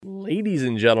Ladies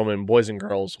and gentlemen, boys and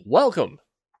girls, welcome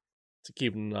to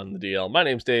Keeping on the DL. My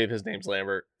name's Dave. His name's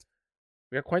Lambert.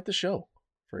 We got quite the show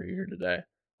for you here today.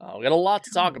 We got a lot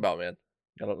to talk about, man.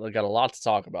 Got a lot to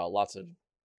talk about, lots to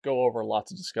go over,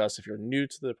 lots to discuss. If you're new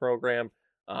to the program,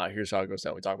 here's how it goes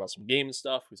down. We talk about some gaming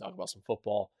stuff. We talk about some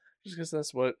football, just because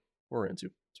that's what we're into.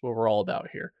 It's what we're all about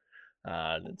here.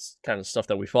 And it's kind of stuff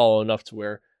that we follow enough to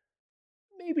where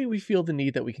maybe we feel the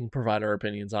need that we can provide our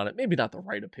opinions on it. Maybe not the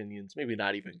right opinions. Maybe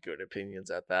not even good opinions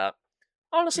at that.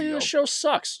 Honestly, this show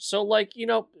sucks. So,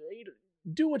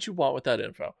 do what you want with that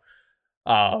info.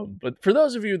 But for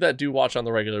those of you that do watch on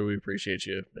the regular, we appreciate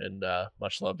you and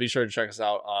much love. Be sure to check us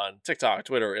out on TikTok,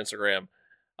 Twitter, Instagram,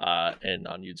 and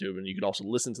on YouTube. And you can also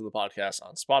listen to the podcast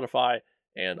on Spotify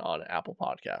and on Apple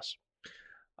Podcasts.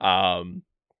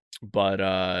 But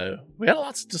we got a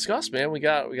lot to discuss, man. We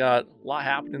got a lot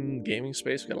happening in the gaming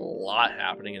space. We got a lot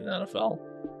happening in the NFL.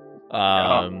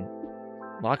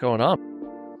 A lot going on.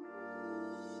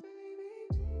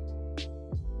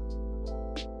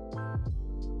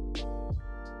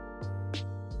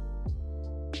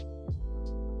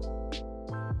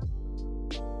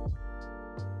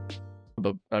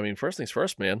 But I mean, first things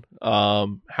first, man. How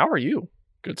are you,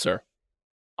 good sir?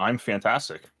 I'm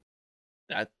fantastic.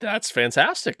 That's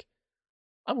fantastic.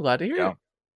 I'm glad to hear it.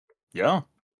 Yeah.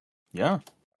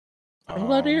 I'm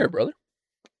glad to hear it, brother.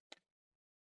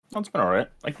 It's been all right.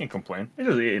 I can't complain. It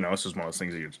just, it's just one of those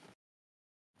things that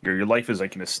your life is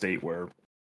like in a state where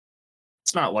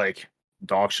it's not like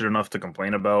dog shit enough to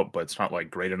complain about, but it's not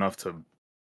like great enough to,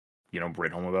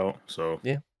 write home about. So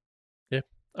yeah, I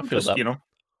feel that.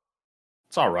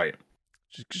 It's all right.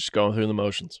 Just going through the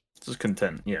motions. Just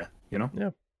content. Yeah. Yeah.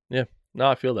 No,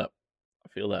 I feel that.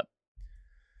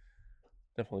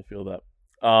 Definitely feel that.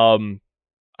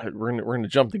 We're gonna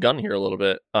jump the gun here a little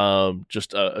bit.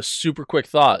 Just a super quick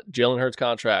thought. Jalen Hurts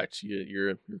contract.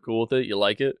 You're cool with it? You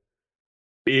like it?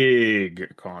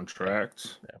 Big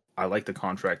contract. Yeah. I like the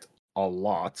contract a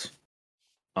lot.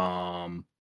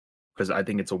 Because I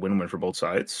think it's a win-win for both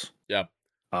sides. Yeah.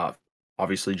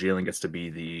 Obviously, Jalen gets to be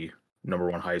the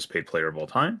number one highest paid player of all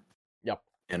time. Yep.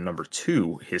 And number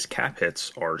two, his cap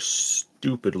hits are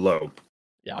stupid low.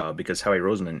 Yeah. Because Howie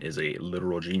Roseman is a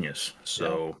literal genius.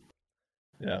 So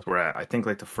we're at, I think,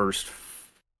 like the first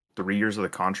 3 years of the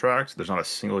contract, there's not a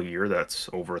single year that's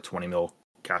over a 20 mil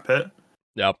cap hit.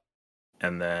 Yep.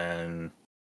 And then,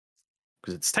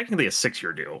 because it's technically a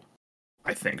 6-year deal,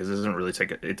 I think, because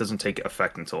it doesn't take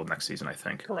effect until next season, I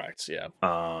think. Correct. Yeah.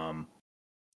 And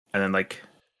then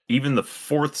even the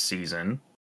fourth season,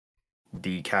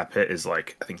 the cap hit is I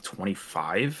think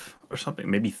 25 or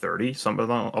something, maybe 30, something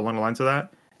along the lines of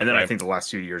that. And then I think the last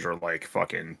 2 years are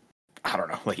fucking, I don't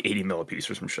know, 80 mil a piece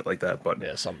or some shit like that. But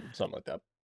yeah, something like that.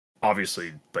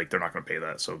 Obviously, they're not going to pay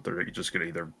that, so they're just going to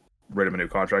either write him a new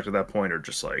contract at that point or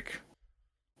just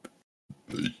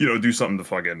do something to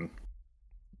fucking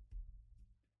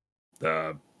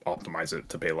optimize it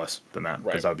to pay less than that,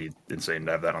 because that would be insane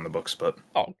to have that on the books. But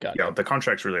the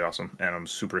contract's really awesome, and I'm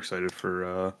super excited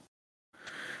for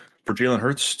Jalen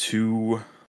Hurts to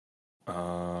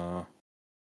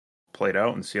play it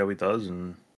out and see how he does.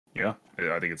 And I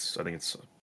think it's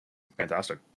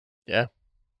fantastic. Yeah,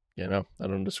 no, I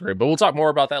don't disagree, but we'll talk more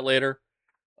about that later.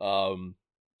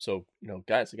 So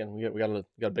guys, again, we got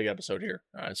a big episode here.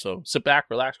 All right, so sit back,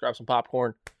 relax, grab some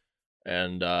popcorn,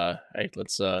 and hey,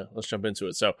 let's jump into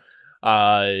it. So,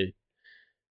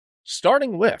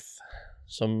 starting with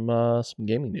some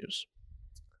gaming news.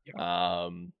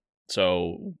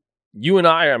 So you and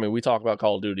I mean, we talk about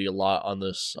Call of Duty a lot on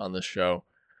this show.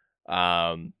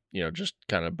 Just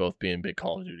kind of both being big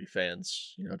Call of Duty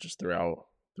fans, just throughout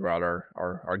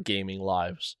our gaming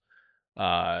lives.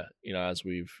 As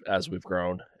we've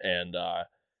grown, and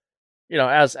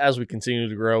as we continue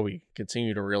to grow, we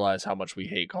continue to realize how much we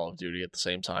hate Call of Duty at the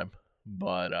same time.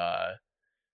 But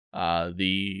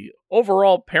the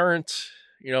overall parent,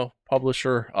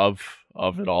 publisher of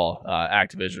it all,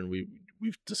 Activision,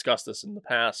 we've discussed this in the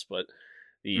past, but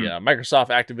the Microsoft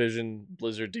Activision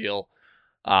Blizzard deal,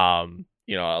 a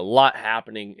lot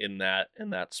happening in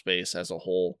that space as a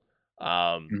whole,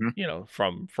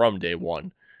 from day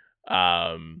one.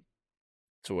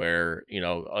 To where,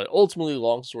 ultimately,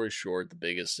 long story short, the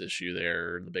biggest issue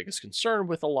there, the biggest concern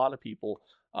with a lot of people,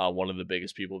 one of the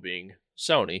biggest people being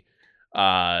Sony,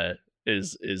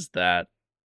 is that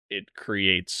it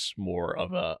creates more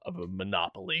of a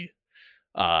monopoly,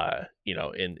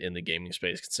 in the gaming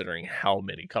space, considering how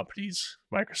many companies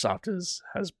Microsoft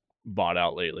has bought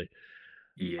out lately.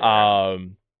 Yeah.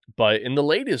 But in the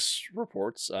latest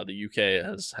reports, the UK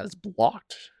has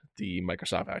blocked the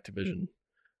Microsoft Activision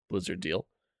Blizzard deal.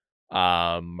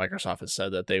 Microsoft has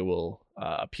said that they will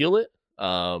appeal it,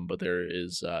 but there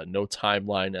is no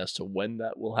timeline as to when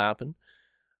that will happen.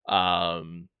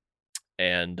 And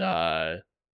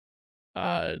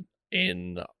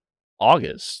in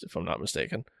August, if I'm not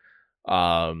mistaken,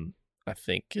 I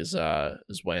think is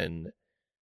when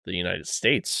the United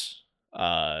States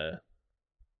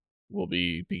will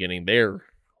be beginning their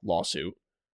lawsuit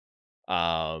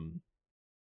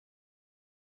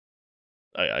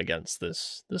against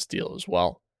this deal as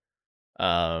well.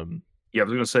 Yeah, I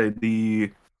was gonna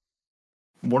say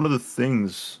one of the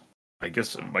things I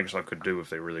guess Microsoft could do if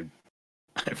they really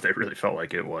felt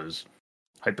like it was,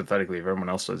 hypothetically, if everyone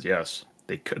else says yes,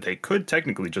 they could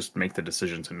technically just make the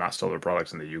decision to not sell their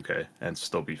products in the UK and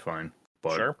still be fine.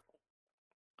 But Sure.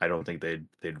 I don't think they'd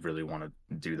really want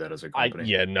to do that as a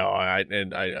company.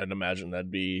 I'd imagine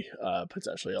that'd be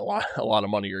potentially a lot of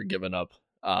money you're giving up,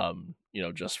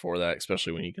 just for that,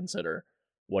 especially when you consider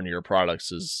one of your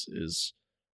products is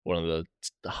one of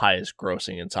the highest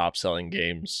grossing and top selling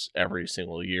games every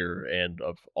single year and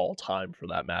of all time for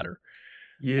that matter.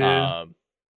 Yeah.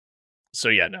 So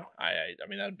yeah, no, I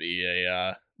mean that'd be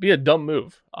a dumb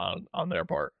move on their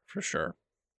part for sure.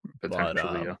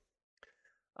 Potentially, But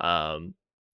yeah.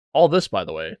 all this, by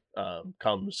the way,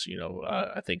 comes,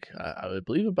 I think I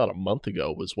believe about a month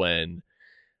ago was when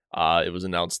it was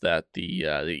announced that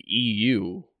the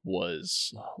EU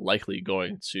was likely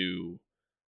going to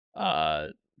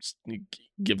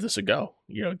give this a go.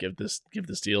 Give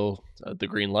this deal the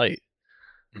green light.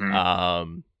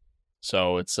 Mm-hmm.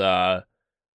 So it's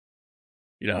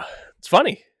it's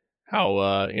funny how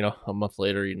a month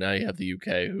later now you have the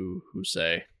UK who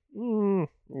say,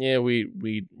 yeah,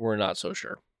 we're not so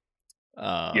sure.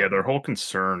 Yeah, their whole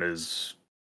concern is,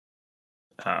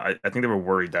 I think they were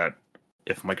worried that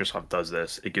if Microsoft does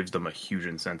this, it gives them a huge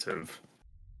incentive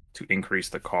to increase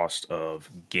the cost of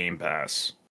Game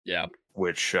Pass. Yeah,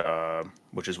 which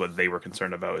is what they were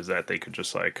concerned about, is that they could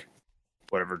just like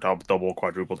whatever double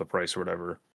quadruple the price or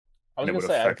whatever, I was and it gonna would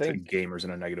say I affect think. gamers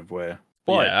in a negative way.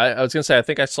 But Yeah, I was gonna say I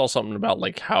think I saw something about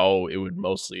like how it would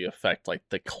mostly affect like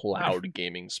the cloud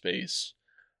gaming space,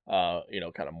 kind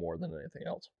of more than anything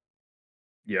else.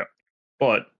 yeah,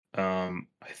 but I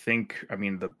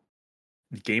mean the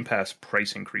Game Pass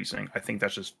price increasing, I think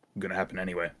that's just gonna happen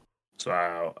anyway.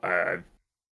 So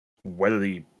whether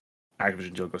the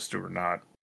Activision deal goes through or not,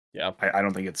 Yeah, I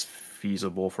don't think it's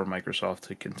feasible for Microsoft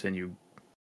to continue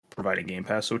providing Game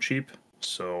Pass so cheap.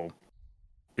 So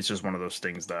it's just one of those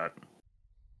things that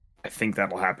I think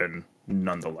that'll happen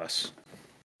nonetheless.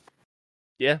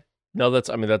 yeah. No, that's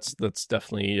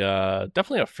definitely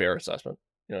definitely a fair assessment,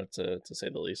 to say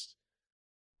the least.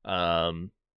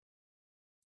 Um,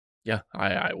 yeah,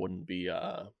 I wouldn't be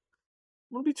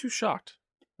too shocked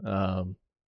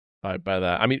by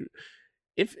that. I mean,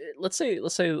 if let's say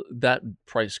that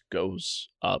price goes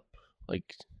up,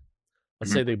 like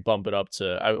let's say Mhm. they bump it up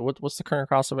to what's the current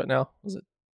cost of it now? Is it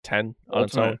 10 on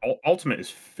its own? Ultimate is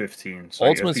 15, so I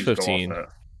guess Ultimate's we just go off 15. that.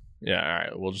 Yeah, all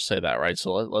right, we'll just say that, right?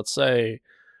 So let's say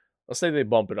they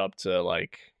bump it up to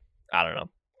like I don't know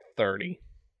 30.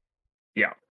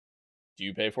 Yeah, Do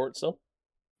you pay for it still?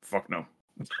 fuck no.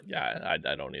 Yeah,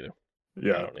 I don't either. I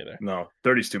Yeah, don't either. no,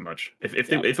 30's too much. Yeah.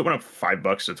 If it went up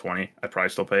 $5 to 20, I'd probably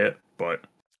still pay it. But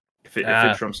if it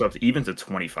Ah, jumps up even to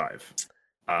 25,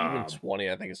 even um, 20,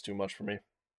 I think it's too much for me.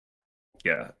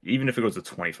 yeah, even if it goes to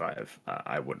 25,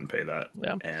 I wouldn't pay that.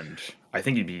 Yeah. And I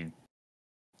think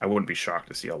I wouldn't be shocked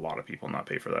to see a lot of people not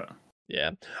pay for that.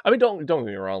 Yeah, I mean, don't get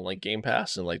me wrong. Like Game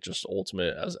Pass and like just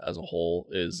Ultimate as a whole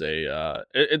is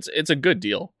it's a good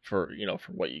deal for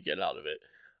for what you get out of it.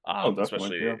 Oh,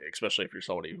 definitely, Especially yeah. if you're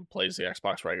somebody who plays the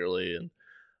Xbox regularly and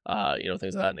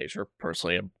things of that nature.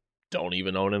 Personally, I don't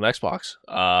even own an Xbox.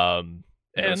 I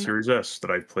got a And Series S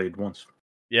that I've played once.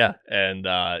 yeah, and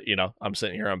I'm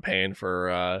sitting here, I'm paying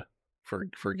for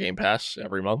Game Pass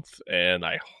every month, and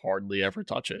I hardly ever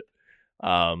touch it.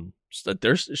 So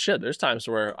there's times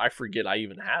where I forget I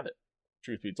even have it.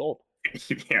 Truth be told.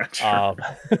 Yeah,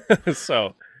 sure.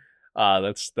 So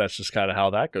that's just kind of how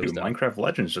that goes Dude, down. Minecraft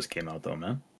Legends just came out though,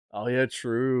 man. Oh yeah,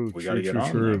 true, We got true, to get true, on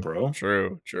that, true,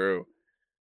 bro. true.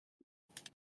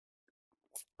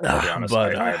 I'll be honest.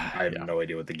 But I have yeah, no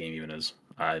idea what the game even is.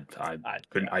 yeah,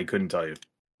 I couldn't tell you.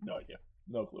 no idea,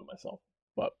 no clue myself.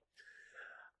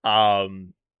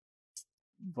 Um,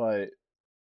 but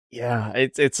yeah,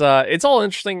 it's all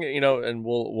interesting, and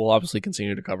we'll obviously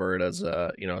continue to cover it as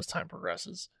as time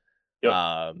progresses. Yep.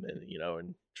 And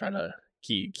and try to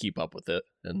keep up with it,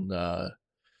 and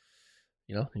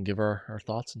and give our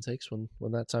thoughts and takes when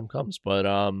that time comes. But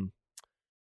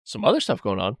some other stuff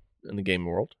going on in the gaming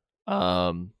world.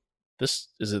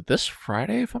 this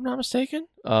Friday, if I'm not mistaken.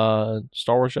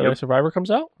 Star Wars Jedi Yep. Survivor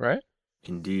comes out, right?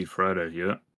 Indeed, Friday.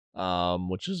 Yeah.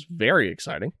 Which is very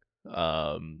exciting.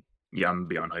 Yeah, I'm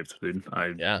beyond hyped, dude.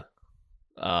 Yeah.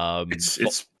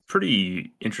 It's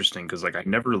pretty interesting because like I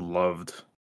never loved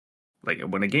like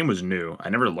when a game was new, I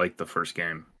never liked the first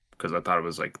game because I thought it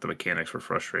was like the mechanics were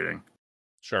frustrating.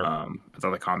 Sure. I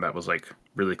thought the combat was like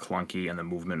really clunky and the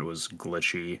movement was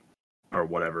glitchy or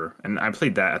whatever. And I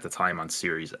played that at the time on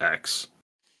Series X.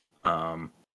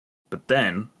 But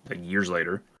then, like years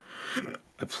later,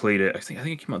 I played it. I think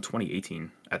it came out in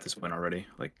 2018 at this point already.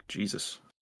 Like Jesus,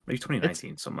 maybe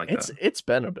 2019, something like that. It's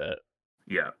been a bit.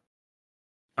 Yeah.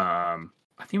 I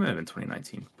think it might have been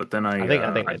 2019. But then I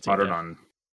bought it on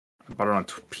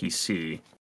PC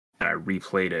and I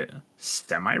replayed it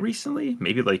semi recently,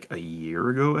 maybe like a year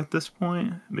ago at this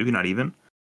point, maybe not even.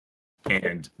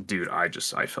 And dude, I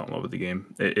fell in love with the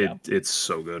game. It's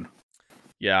so good.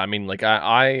 Yeah, I mean, like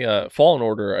I Fallen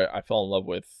Order, I fell in love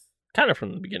with kind of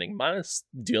from the beginning, minus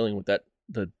dealing with that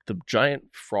the giant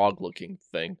frog looking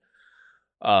thing.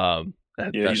 Yeah,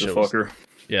 he's a fucker.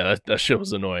 That shit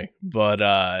was annoying, but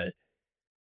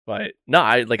no,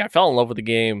 I fell in love with the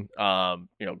game.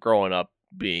 Growing up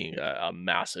being a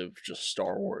massive just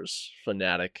Star Wars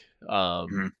fanatic.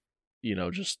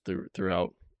 Just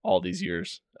throughout all these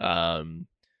years.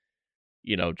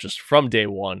 Just from day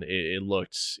one, it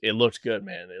looked good,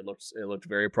 man. It looked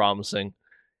very promising,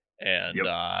 and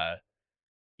and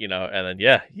then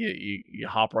you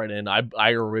hop right in.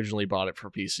 I originally bought it for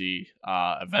PC.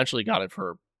 Eventually got it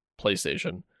for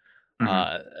PlayStation,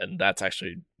 and that's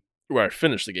actually where I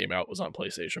finished the game out was on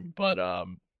PlayStation. But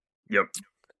man,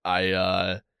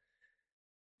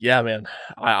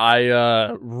 I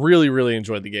really really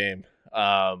enjoyed the game.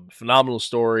 Phenomenal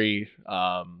story.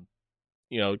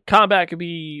 Combat could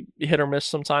be hit or miss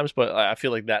sometimes, but I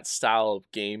feel like that style of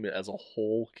game as a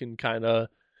whole can kind of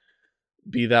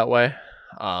be that way.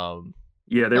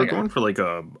 They were going for like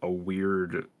a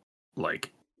weird,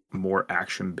 like more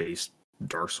action based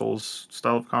Dark Souls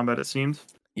style of combat. It seemed,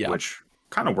 which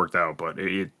kind of worked out, but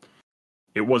it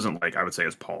wasn't like I would say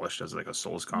as polished as like a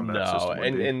Souls combat system. No,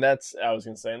 and that's I was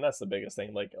gonna say, and that's the biggest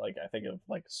thing. Like I think of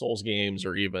like Souls games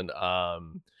or even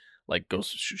like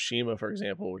Ghost of Tsushima, for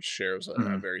example, which shares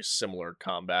a very similar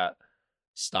combat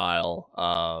style.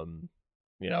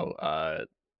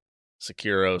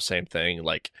 Sekiro, same thing.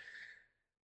 Like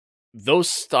those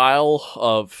style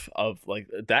of like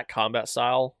that combat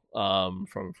style from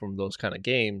those kind of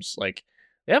games, like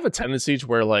they have a tendency to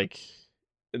where like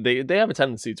they have a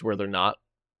tendency to where they're not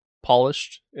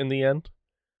polished in the end.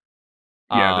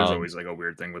 Yeah, there's always like a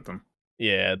weird thing with them.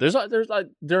 Yeah,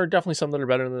 there are definitely some that are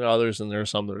better than others, and there are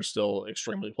some that are still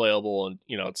extremely playable, and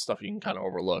it's stuff you can kind of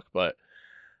overlook. But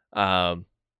I'm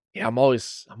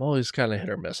always kind of hit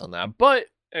or miss on that. But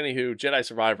anywho, Jedi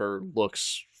Survivor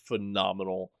looks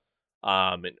phenomenal.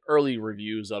 And early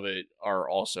reviews of it are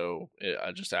also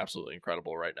just absolutely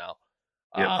incredible right now.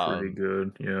 Yeah, pretty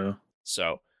good. Yeah.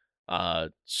 So,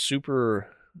 super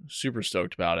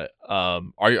stoked about it.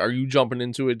 Are you jumping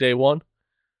into it day one?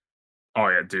 Oh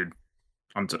yeah, dude.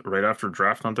 I'm right after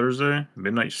draft on Thursday.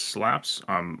 Midnight slaps.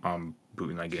 I'm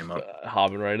booting that game up.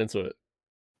 Hopping right into it.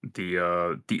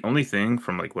 The only thing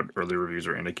from like what early reviews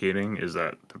are indicating is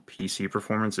that the PC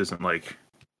performance isn't like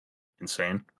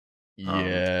insane.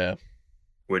 Yeah.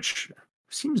 Which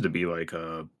seems to be like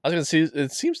a. I was gonna say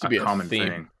it seems to be a common theme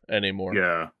thing anymore.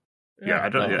 Yeah. I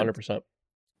don't. 100%.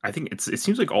 I think it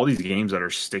seems like all these games that are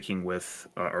sticking with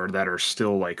or that are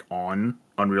still like on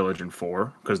Unreal Engine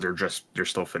 4 because they're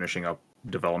still finishing up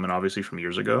development obviously from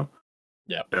years ago.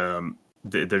 Yeah.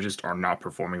 They just are not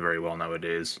performing very well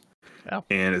nowadays. Yeah.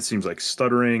 And it seems like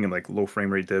stuttering and like low frame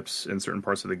rate dips in certain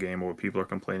parts of the game are what people are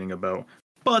complaining about.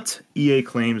 But EA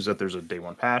claims that there's a day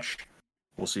one patch.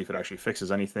 We'll see if it actually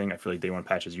fixes anything. I feel like day one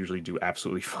patches usually do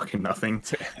absolutely fucking nothing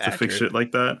to fix shit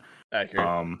like that.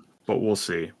 Accurate. But we'll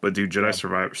see. But dude, Jedi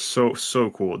Survivor, so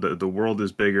cool. The world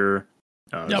is bigger.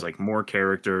 There's like more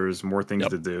characters, more things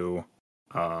to do.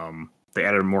 They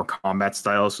added more combat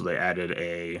styles, so they added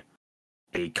a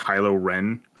Kylo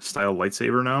Ren style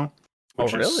lightsaber now. Oh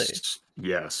really?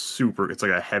 Yeah, super. It's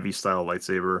like a heavy style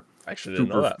lightsaber. I actually didn't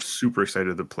know that. Super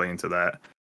excited to play into that.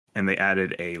 And they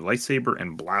added a lightsaber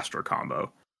and blaster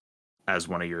combo as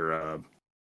one of your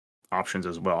options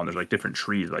as well. And there's like different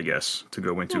trees, I guess, to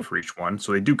go into for each one.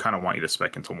 So they do kind of want you to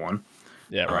spec into one.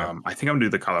 Yeah, right. I think I'm gonna do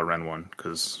the Kylo Ren one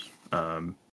because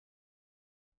Kylo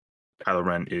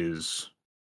Ren is.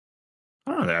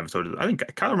 I don't know. I think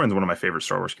Kylo Ren's one of my favorite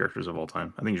Star Wars characters of all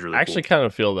time. I think he's really. I actually kind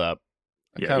of feel that.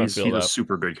 He's a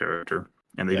super good character.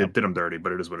 and they did them dirty,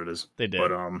 but it is what it is. They did.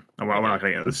 But we're not going to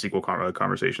get into the sequel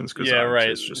conversations because right.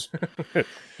 it's just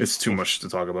it's too much to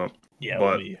talk about. Yeah,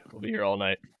 but we'll be here all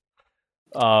night.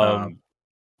 Yeah,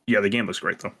 the game looks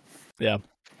great though. Yeah,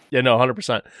 no,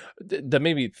 100%. That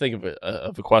made me think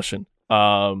of a question.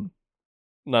 Not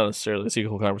necessarily a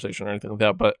sequel conversation or anything like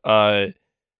that, but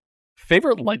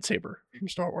favorite lightsaber from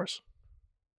Star Wars.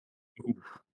 Ooh.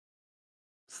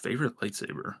 Favorite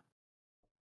lightsaber.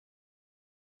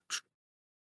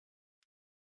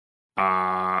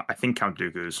 I think Count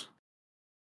Dooku's.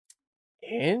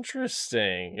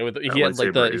 Interesting. He had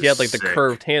like the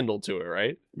curved handle to it,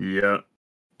 right? Yeah.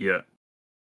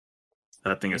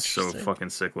 That thing is so fucking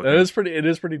sick looking. It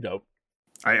is pretty dope.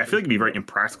 I feel like it'd be very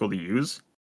impractical to use,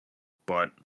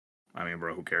 but I mean,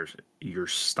 bro, who cares? You're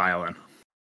styling.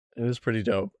 It is pretty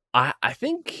dope. I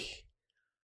think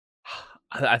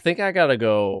I gotta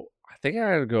go. I think I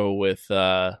gotta go with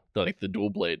the dual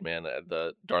blade, man,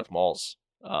 the Darth Maul's.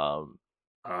 Yeah.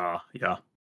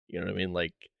 You know what I mean?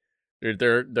 Like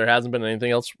there hasn't been anything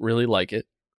else really like it.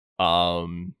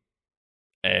 And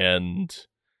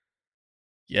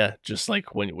yeah, just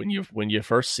like when you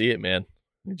first see it, man,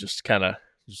 it just kind of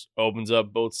just opens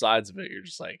up both sides of it. You're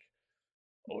just like,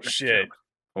 oh shit,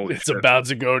 it's about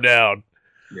to go down.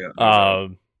 Yeah.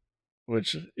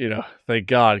 Which, thank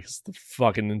God, because the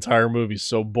fucking entire movie's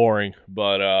so boring.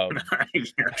 But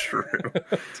yeah, true.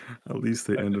 At least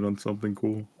they ended on something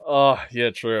cool. Oh yeah,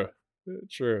 true.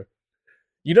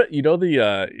 You know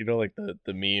the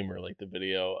meme or like the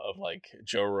video of like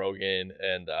Joe Rogan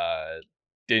and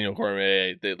Daniel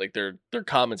Cormier. They're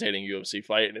commentating UFC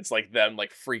fight, and it's like them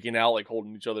like freaking out, like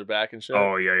holding each other back and shit.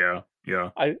 Oh yeah.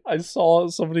 I saw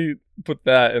somebody put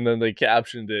that, and then they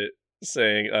captioned it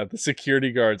saying the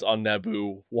security guards on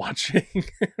Naboo watching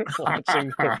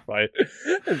the fight.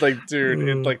 It's like, dude,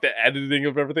 it's like the editing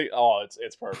of everything. Oh,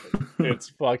 it's perfect. It's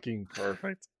fucking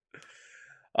perfect.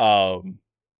 But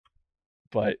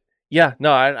yeah,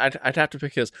 no, I'd have to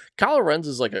pick his. Kylo Ren's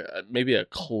is like maybe a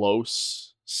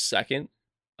close second.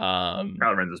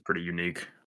 Kylo Ren's is pretty unique,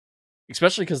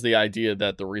 especially because the idea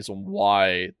that the reason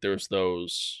why there's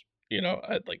those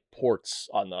like ports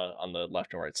on the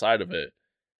left and right side of it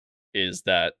is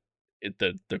that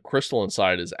the crystal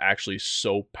inside is actually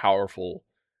so powerful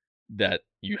that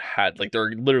you had like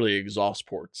they're literally exhaust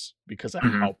ports because of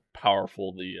how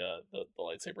powerful the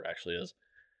lightsaber actually is.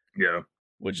 Yeah,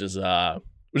 which is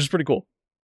pretty cool.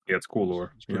 Yeah, it's cool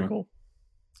lore. It's pretty cool.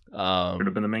 Could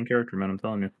have been the main character, man. I'm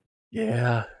telling you.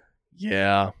 Yeah.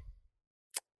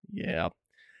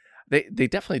 They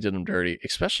definitely did him dirty,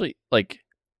 especially like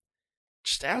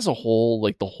just as a whole,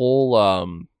 like the whole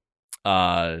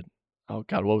oh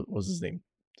god, what was his name?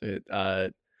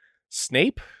 Snope.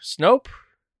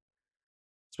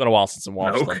 It's been a while since I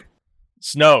watched them.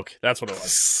 Snoke, that's what it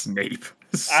was. Snape.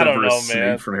 I don't know, man.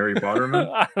 Snape from Harry Potter, man.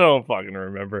 I don't fucking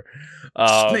remember.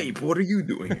 Snape, what are you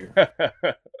doing here?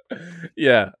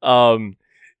 Yeah.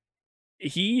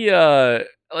 He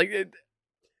like it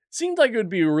seemed like it would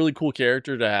be a really cool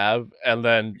character to have, and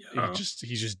then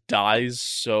he just dies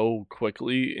so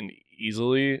quickly and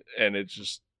easily, and it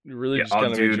just really just kind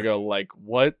of makes you go like,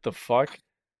 what the fuck?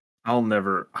 I'll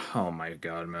never. Oh my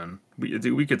god, man.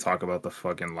 We could talk about the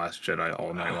fucking Last Jedi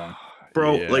all night long,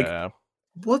 bro. Yeah. Like,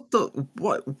 what?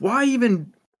 Why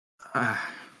even? I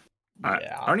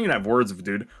don't even have words,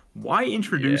 dude. Why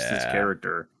introduce this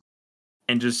character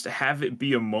and just have it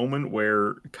be a moment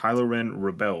where Kylo Ren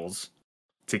rebels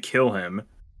to kill him,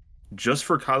 just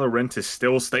for Kylo Ren to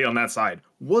still stay on that side?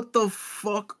 What the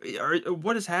fuck?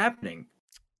 What is happening?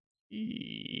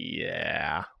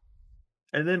 Yeah.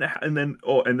 And then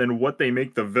what they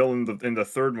make the villain in the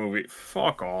third movie?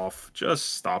 Fuck off!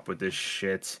 Just stop with this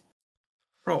shit,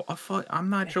 bro. I'm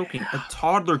not joking. A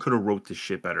toddler could have wrote this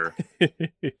shit better.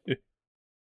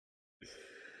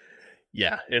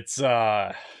 Yeah, it's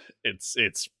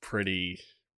pretty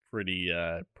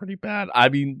bad. I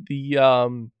mean, the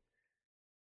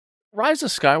Rise of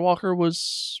Skywalker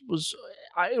was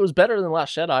it was better than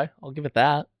Last Jedi. I'll give it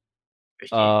that.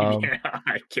 Yeah,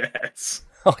 I guess.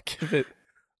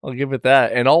 I'll give it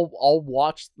that, and I'll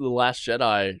watch The Last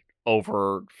Jedi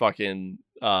over fucking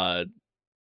episode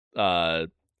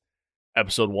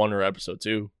 1 or episode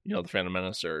 2. The Phantom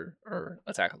Menace or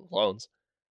Attack of the Clones.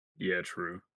 Yeah,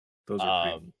 true. Those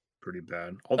are pretty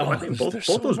bad. Although I think both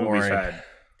those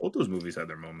movies had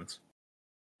their moments.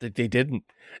 They didn't.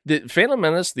 The Phantom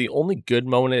Menace, the only good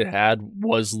moment it had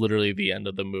was literally the end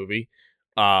of the movie,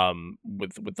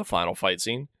 with the final fight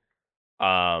scene.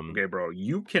 Okay, bro,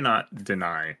 you cannot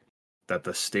deny that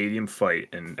the stadium fight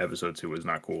in episode 2 was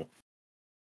not cool.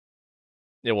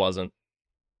 It wasn't,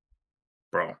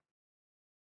 bro.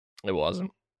 It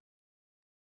wasn't.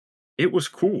 It was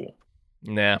cool.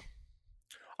 Nah.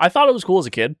 I thought it was cool as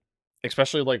a kid,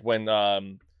 especially like when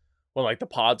like the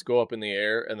pods go up in the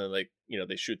air and then like, you know,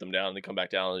 they shoot them down and they come back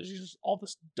down and there's just all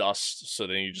this dust, so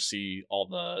then you just see all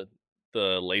the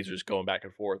lasers going back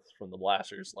and forth from the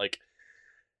blasters like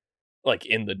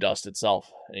in the dust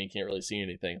itself, and you can't really see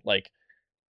anything. Like,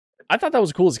 I thought that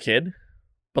was cool as a kid,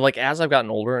 but like as I've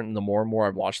gotten older and the more and more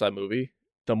I've watched that movie,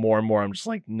 the more and more I'm just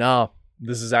like, no,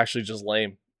 this is actually just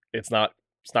lame. It's not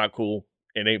cool.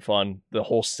 It ain't fun. The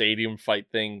whole stadium fight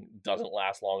thing doesn't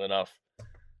last long enough.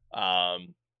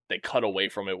 They cut away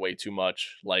from it way too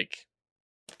much. Like,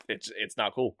 it's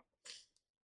not cool.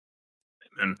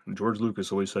 And George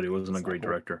Lucas always said he wasn't a great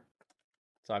director.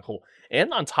 It's not cool.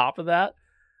 And on top of that,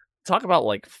 talk about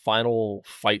like final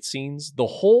fight scenes. The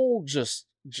whole just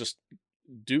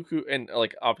Dooku, and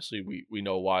like obviously we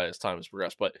know why as time has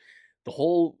progressed, but the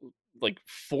whole like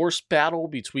force battle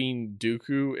between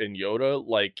Dooku and Yoda,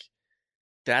 like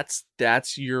that's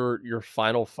your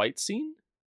final fight scene.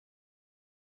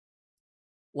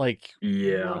 Like,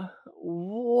 yeah,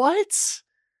 what?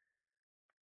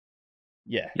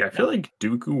 Yeah, I feel like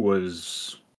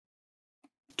Dooku's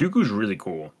really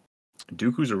cool.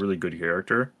 Dooku's a really good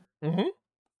character. Mm-hmm.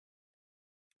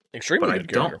 Extremely but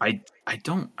good character. I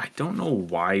don't know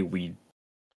why we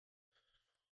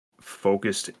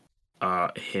focused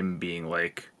him being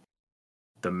like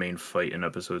the main fight in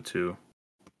episode 2.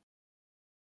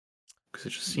 Because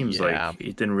it just seems like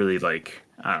it didn't really like,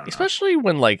 I don't know. Especially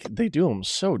when like they do him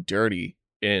so dirty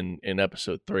in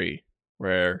episode 3,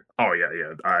 where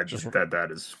that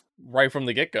is right from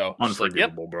the get go,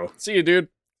 unforgivable, like, bro. See you, dude.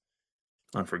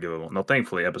 Unforgivable. No,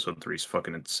 thankfully, episode 3 is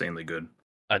fucking insanely good.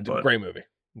 Great movie.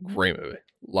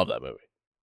 Love that movie.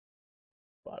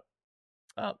 But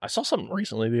I saw something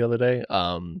recently the other day.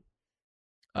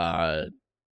 I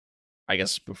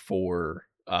guess before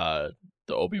the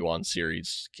Obi-Wan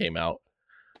series came out,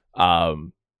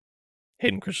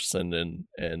 Hayden Christensen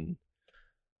and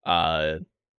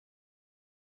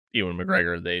Ewan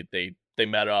McGregor, they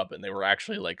met up and they were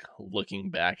actually like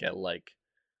looking back at like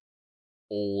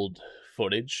old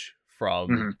footage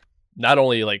from not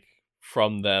only like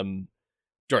from them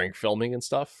during filming and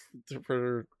stuff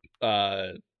for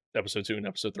episode 2 and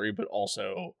episode 3, but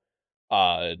also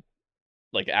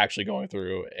like actually going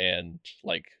through and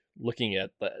like looking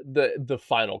at the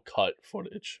final cut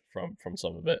footage from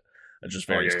some of it, and just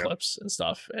various clips and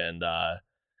stuff, and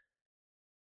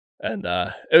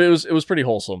it was pretty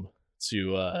wholesome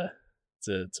to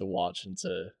watch and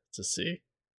to see,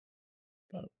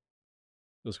 but it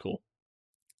was cool.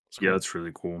 Yeah, that's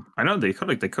really cool. I know they cut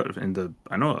in the.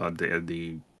 I know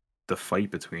the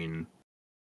fight between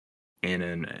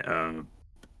Anakin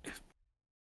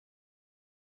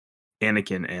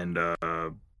and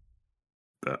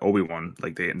Obi-Wan.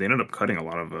 Like they ended up cutting a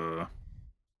lot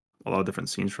of different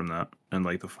scenes from that and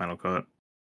like the final cut.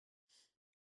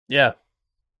 Yeah.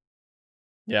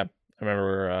 I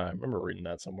remember reading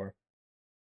that somewhere.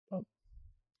 But,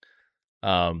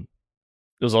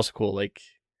 it was also cool. Like,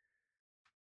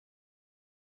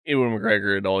 Ewan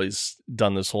McGregor had always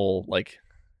done this whole like,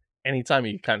 anytime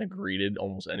he kind of greeted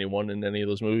almost anyone in any of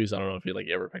those movies, I don't know if you like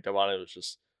ever picked up on it. It was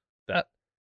just that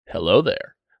hello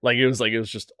there. Like it was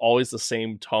just always the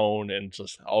same tone and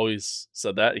just always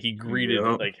said that. He greeted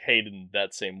like Hayden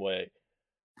that same way.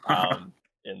 And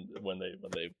when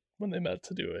they met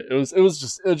to do it, it was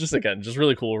just again just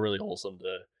really cool, really wholesome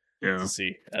to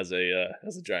see as a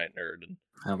giant nerd and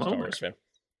Star Wars fan.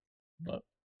 But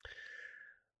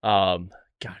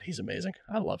God, he's amazing.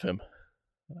 I love him.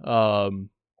 But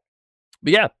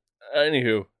yeah,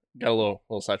 anywho, got a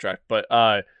little sidetracked. But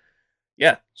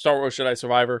yeah, Star Wars Jedi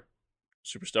Survivor.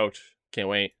 Super stoked. Can't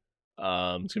wait.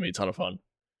 It's gonna be a ton of fun.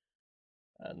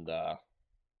 And yeah,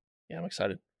 I'm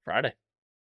excited. Friday.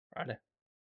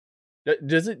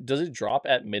 Does it drop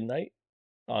at midnight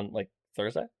on like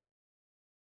Thursday?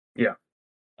 Yeah.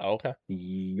 Oh, okay.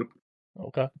 Yep.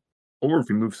 Okay. Or if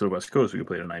we move to the West Coast, we could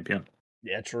play it at 9 p.m.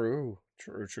 Yeah, true.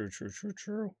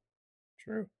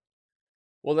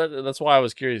 Well, that's why I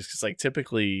was curious, because like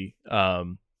typically,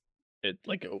 it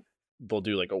like they'll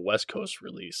do like a West Coast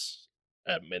release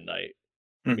at midnight,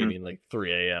 meaning like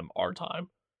 3 a.m. our time.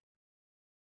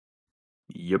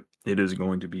 Yep, it is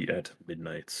going to be at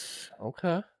midnight.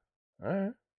 Okay, all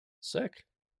right, sick.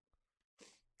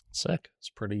 It's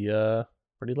pretty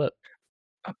lit.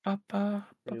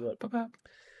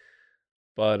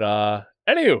 But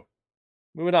anywho,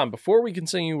 moving on. Before we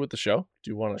continue with the show,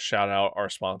 do you want to shout out our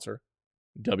sponsor,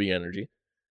 W Energy?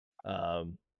 That's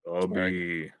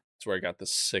where I got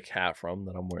this sick hat from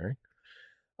that I'm wearing.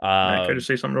 Can I just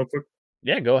say something real quick?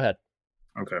 Yeah, go ahead.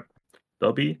 Okay.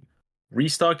 Dubby,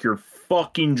 restock your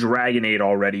fucking Dragonade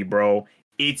already, bro.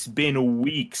 It's been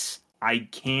weeks. I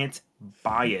can't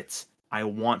buy it. I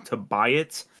want to buy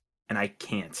it, and I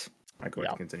can't. I go ahead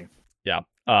Yeah. and continue. Yeah.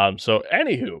 So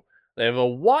anywho, they have a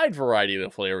wide variety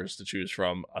of flavors to choose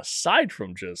from, aside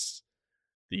from just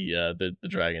the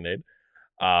Dragonade.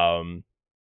 Um,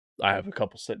 I have a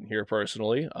couple sitting here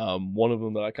personally. One of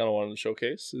them that I kind of wanted to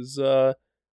showcase is the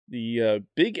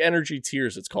Big Energy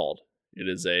Tears. It's called. It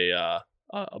is a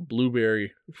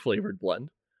blueberry flavored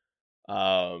blend.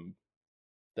 Um,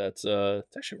 that's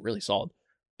it's actually really solid,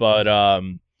 but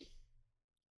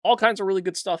all kinds of really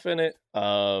good stuff in it.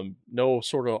 No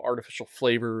sort of artificial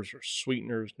flavors or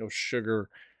sweeteners, no sugar,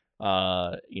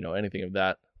 anything of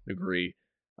that degree.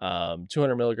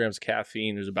 200 milligrams of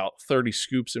caffeine. There's about 30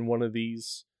 scoops in one of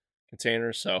these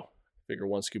containers, so figure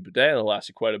one scoop a day. It'll last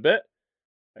you quite a bit.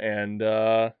 And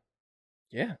yeah,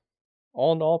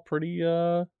 all in all, pretty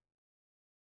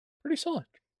solid,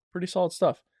 pretty solid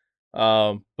stuff.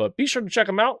 But be sure to check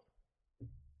them out.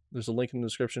 There's a link in the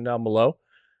description down below.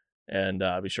 And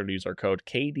be sure to use our code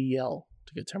KDL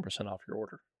to get 10% off your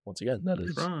order. Once again, that's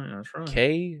right.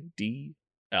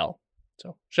 KDL.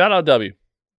 So shout out W.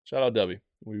 Shout out W.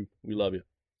 We love you.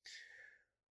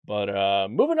 But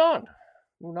moving on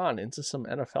into some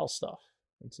NFL stuff.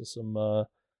 Into some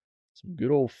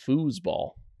good old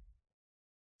foosball.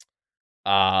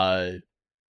 Lot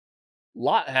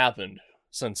happened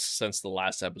since the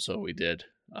last episode we did.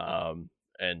 And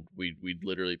we'd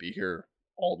literally be here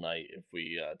all night if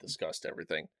we discussed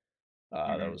everything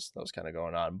that was kind of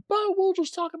going on. But we'll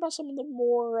just talk about some of the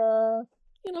more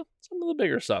some of the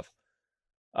bigger stuff.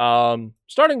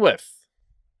 Starting with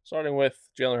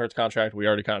Jalen Hurts contract. We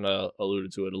already kind of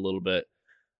alluded to it a little bit.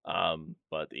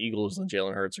 But the Eagles and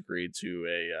Jalen Hurts agreed to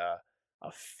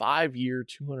a 5-year,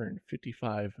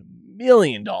 $255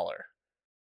 million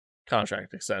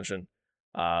contract extension.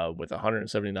 With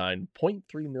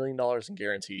 $179.3 million in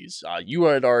guarantees. You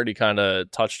had already kind of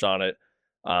touched on it.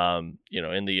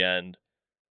 In the end,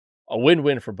 a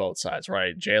win-win for both sides,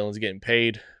 right? Jalen's getting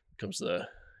paid, becomes the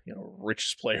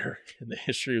richest player in the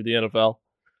history of the NFL.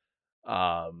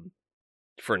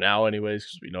 For now, anyways,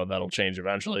 because we know that'll change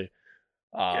eventually.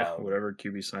 Whatever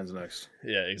QB signs next.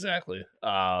 Yeah, exactly.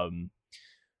 But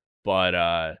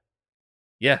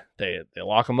they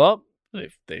lock him up.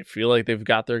 They feel like they've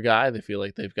got their guy. They feel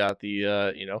like they've got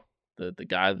the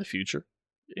guy of the future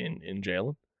in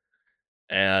Jalen,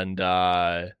 and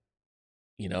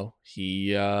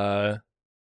he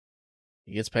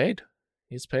gets paid.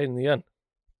 He gets paid in the end.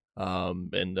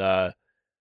 And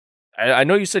I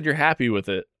know you said you're happy with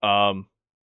it. Do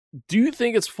you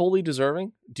think it's fully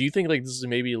deserving? Do you think like this is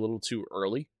maybe a little too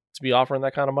early to be offering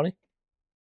that kind of money?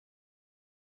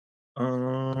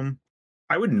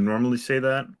 I would normally say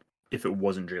that if it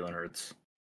wasn't Jalen Hurts,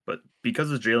 but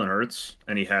because it's Jalen Hurts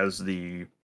and he has the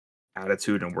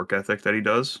attitude and work ethic that he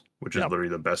does, which is literally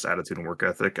the best attitude and work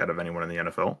ethic out of anyone in the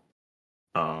NFL,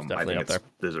 I think it's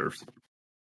deserved.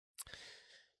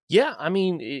 Yeah, I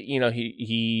mean,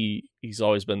 he's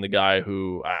always been the guy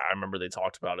who I remember they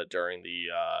talked about it during the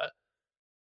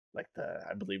I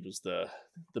believe it was the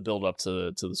build up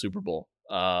to the Super Bowl.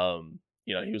 He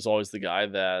was always the guy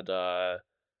that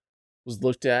was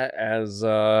looked at as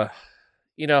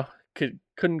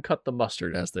couldn't cut the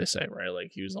mustard, as they say, right?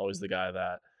 Like he was always the guy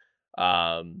that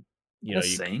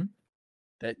saying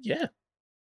that. Yeah,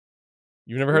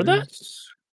 you've never heard that?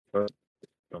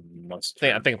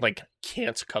 I think like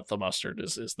can't cut the mustard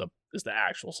is the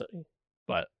actual saying,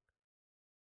 but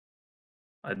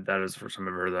that is the first time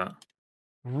I've ever heard that.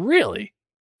 Really?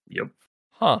 Yep.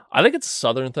 Huh. I think it's a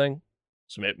Southern thing,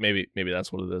 so maybe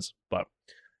that's what it is. But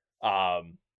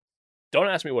don't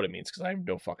ask me what it means because I have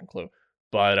no fucking clue.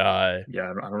 But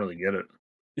yeah, I don't really get it.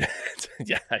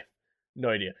 Yeah, I have no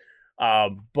idea.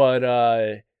 But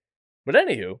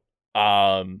anywho,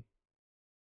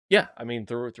 yeah, I mean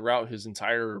throughout his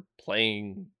entire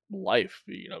playing life,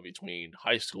 between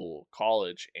high school,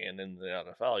 college, and in the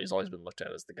NFL, he's always been looked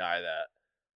at as the guy that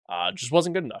just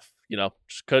wasn't good enough.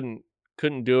 Just couldn't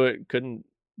do it, couldn't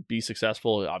be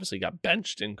successful. Obviously got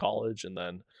benched in college and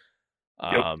then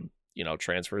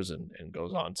transfers and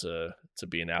goes on to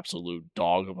be an absolute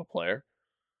dog of a player.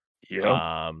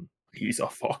 Yeah. He's a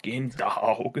fucking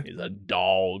dog. He's a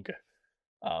dog.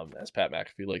 As Pat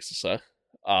McAfee likes to say.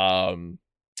 Again,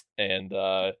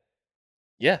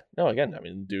 I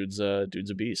mean, dude's a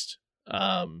beast.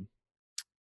 I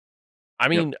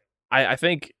mean, I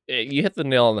think you hit the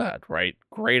nail on the head, right?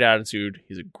 Great attitude.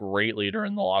 He's a great leader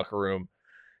in the locker room.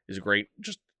 He's a great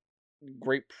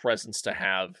presence to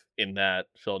have in that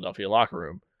Philadelphia locker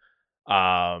room.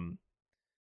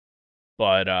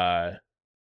 but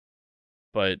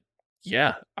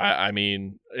yeah, I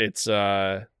mean, it's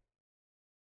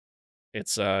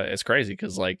crazy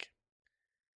because like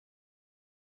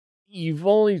you've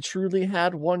only truly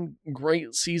had one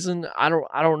great season. I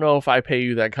don't know if I pay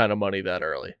you that kind of money that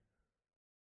early.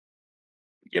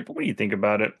 Yeah, but when you think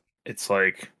about it, it's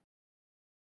like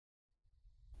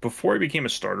before he became a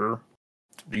starter,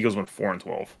 the Eagles went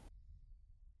 4-12.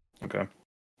 Okay.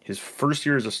 His first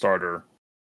year as a starter,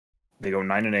 they go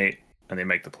 9-8 and they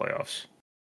make the playoffs.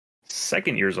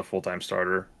 Second year as a full-time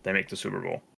starter, they make the Super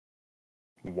Bowl.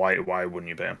 Why wouldn't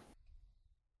you pay him?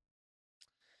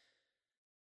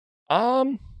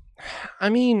 I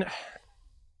mean,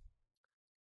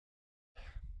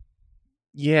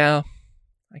 yeah,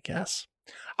 I guess.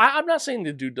 I'm not saying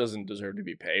the dude doesn't deserve to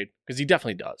be paid because he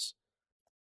definitely does.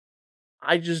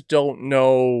 I just don't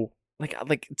know.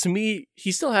 Like to me,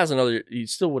 he still has another. He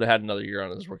still would have had another year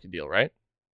on his rookie deal, right?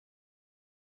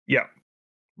 Yeah,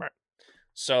 Right.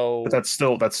 So, but that's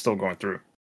still going through.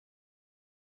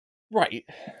 right.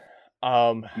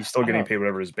 He's still getting paid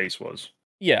whatever his base was.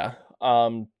 Yeah.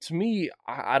 To me,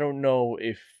 I don't know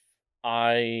if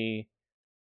I.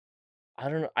 I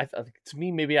don't know. To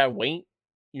me, maybe I wait.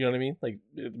 You know what I mean? Like,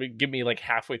 give me like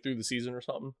halfway through the season or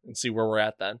something, and see where we're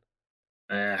at then.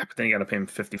 But then you got to pay him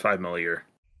 $55 million a year.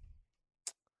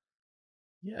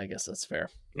 Yeah, I guess that's fair.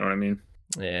 You know what I mean?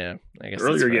 Yeah, I guess The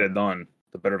earlier you get it done,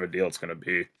 the better of a deal it's going to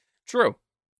be. True.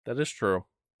 That is true.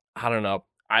 I don't know.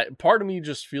 Part of me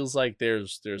just feels like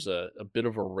there's a bit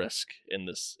of a risk in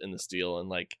this deal, and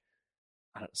like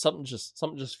something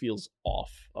just feels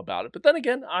off about it. But then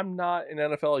again, I'm not an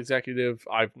NFL executive.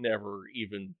 I've never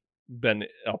even been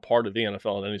a part of the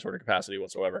NFL in any sort of capacity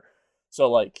whatsoever.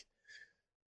 So like,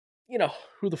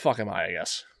 who the fuck am I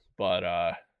guess? But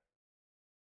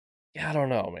yeah, I don't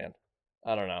know, man.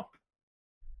 I don't know.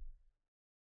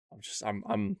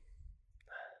 I'm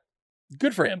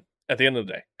good for him at the end of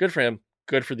the day. Good for him.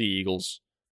 Good for the Eagles.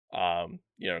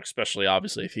 Especially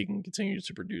obviously if he can continue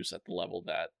to produce at the level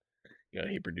that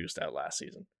he produced that last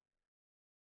season.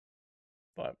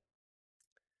 But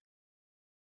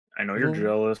I know you're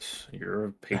jealous. You're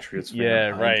a Patriots fan. Yeah,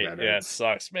 right. Yeah, it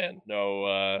sucks, man. No,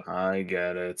 I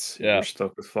get it. Yeah. You're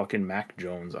stuck with fucking Mac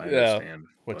Jones. I understand.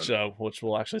 Which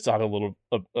we'll actually talk a little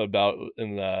about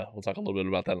we'll talk a little bit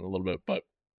about that in a little bit. But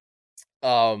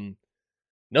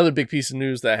another big piece of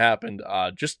news that happened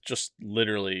just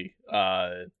literally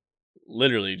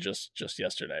just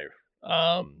yesterday.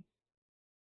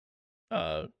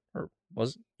 Or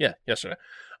was it? Yeah, yesterday.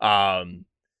 Aaron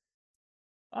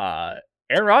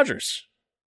Rodgers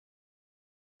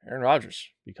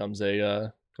becomes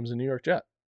a New York Jet.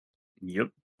 Yep,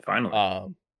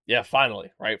 finally. Yeah,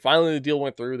 finally, right? Finally, the deal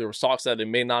went through. There was talks that it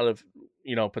may not have,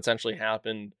 potentially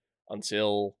happened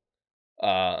until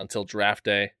draft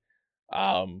day,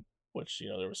 which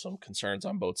there was some concerns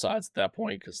on both sides at that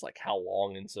point because like how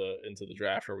long into the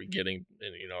draft are we getting,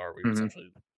 and are we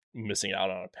potentially missing out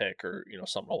on a pick or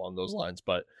something along those lines?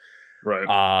 But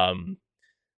right.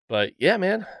 But yeah,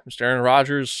 man, Mr. Aaron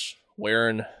Rodgers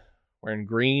wearing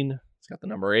green. He's got the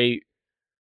number 8.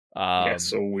 Yeah, it's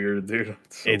so weird, dude.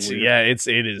 It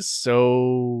is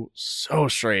so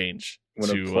strange when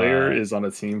a player is on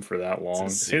a team for that long.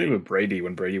 Same thing with Brady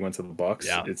when Brady went to the Bucks.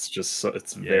 Yeah. It's just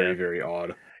it's very, very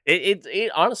odd. It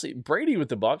honestly, Brady with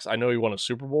the Bucks, I know he won a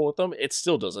Super Bowl with them. It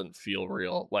still doesn't feel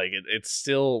real. Like it's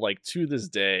still like to this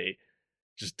day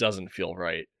just doesn't feel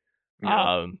right.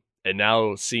 Yeah. And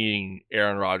now seeing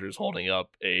Aaron Rodgers holding up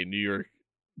a New York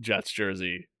Jets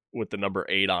jersey with the number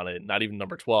 8 on it, not even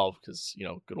number 12, because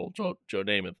good old Joe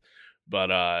Namath,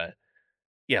 but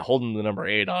yeah, holding the number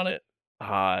 8 on it,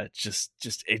 it just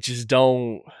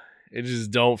don't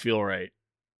feel right.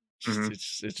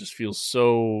 It just feels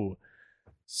so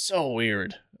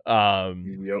weird.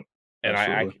 Yep.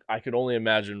 And I could only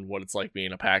imagine what it's like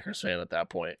being a Packers fan at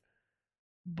that point.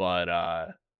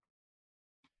 But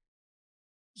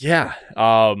yeah.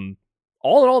 All in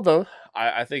all, though,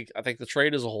 I think the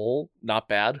trade as a whole, not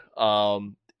bad.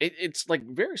 It's like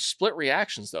very split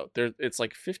reactions though. It's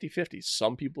like 50-50.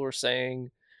 Some people are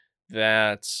saying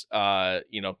that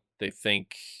they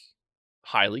think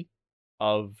highly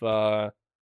of the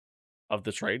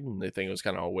trade and they think it was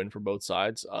kind of a win for both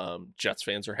sides. Jets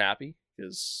fans are happy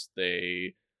because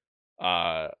they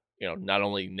not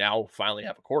only now finally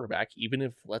have a quarterback, even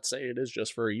if let's say it is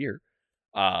just for a year.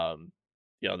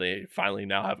 They finally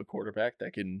now have a quarterback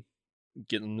that can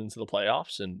get them into the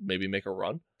playoffs and maybe make a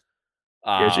run.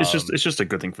 It's just a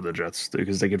good thing for the Jets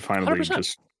because they could finally 100%.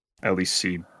 Just at least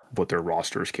see what their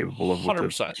roster is capable of with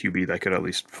 100%. The QB that could at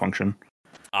least function.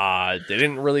 They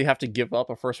didn't really have to give up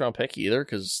a first round pick either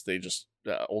because they just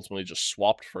ultimately just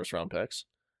swapped first round picks.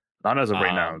 Not as of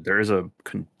right now. There is a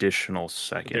conditional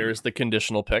second. There is the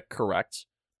conditional pick, correct?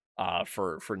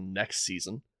 For next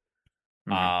season.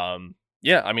 Mhm.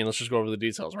 Yeah, I mean, let's just go over the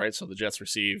details, right? So the Jets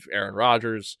receive Aaron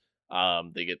Rodgers.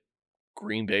 They get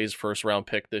Green Bay's first round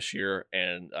pick this year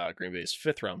and Green Bay's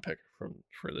fifth round pick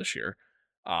for this year.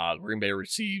 Green Bay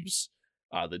receives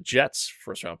the Jets'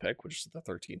 first round pick, which is the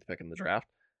 13th pick in the draft.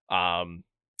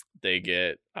 They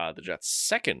get the Jets'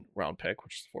 second round pick,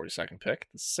 which is the 42nd pick,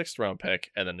 the sixth round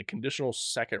pick, and then the conditional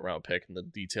second round pick. And the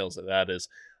details of that is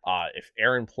if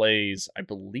Aaron plays, I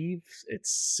believe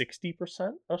it's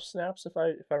 60% of snaps, if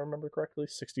I remember correctly,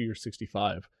 60 or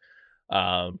 65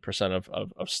 percent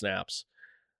of snaps.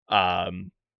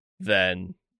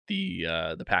 Then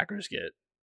the Packers get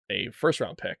a first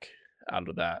round pick out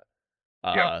of that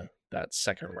that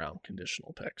second round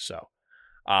conditional pick. So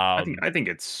I think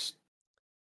it's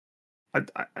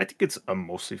a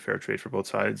mostly fair trade for both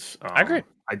sides. I agree.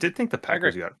 I did think the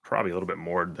Packers got probably a little bit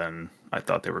more than I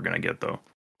thought they were going to get, though.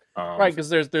 Right, because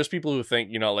there's people who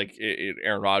think, like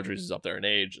Aaron Rodgers is up there in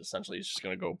age. Essentially, he's just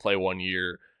going to go play 1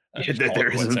 year. There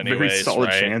is a very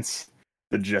solid chance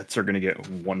the Jets are going to get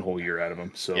one whole year out of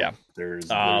him. So there's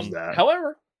that.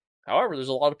 However, there's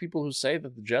a lot of people who say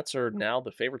that the Jets are now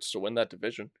the favorites to win that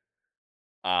division.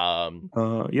 Yeah,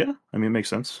 I mean, it makes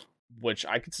sense. Which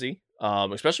I could see,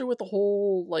 especially with the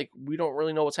whole, we don't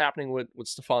really know what's happening with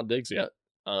Stephon Diggs yet,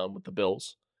 with the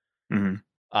Bills.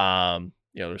 Mm-hmm.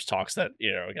 There's talks that,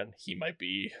 again, he might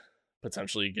be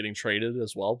potentially getting traded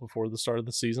as well before the start of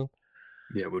the season.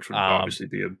 Yeah, which would obviously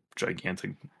be a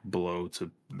gigantic blow to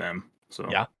them. So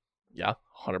yeah,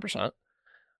 100%.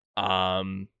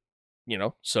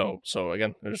 So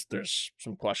again, there's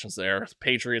some questions there. The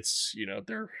Patriots,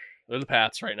 they're the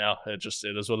Pats right now. It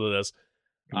is what it is.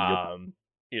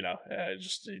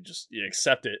 Just you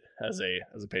accept it as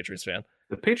a Patriots fan.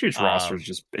 The Patriots roster is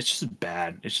just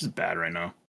bad. It's just bad right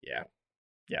now. Yeah,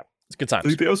 it's good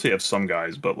times. They also have some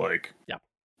guys, but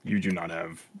you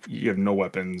have no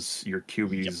weapons. Your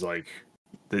QB is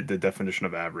the definition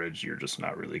of average. You're just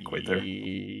not really quite there.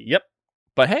 Yep,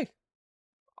 but hey,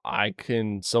 I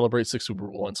can celebrate 6 Super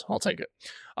Bowl wins. I'll take it.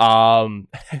 Turning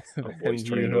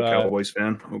into a Cowboys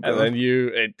fan. Oh, and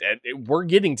then we're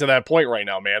getting to that point right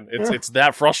now, man. It's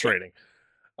that frustrating.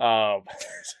 And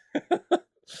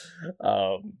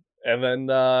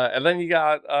then you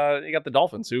got the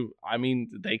Dolphins, who, I mean,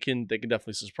 they can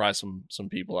definitely surprise some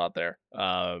people out there.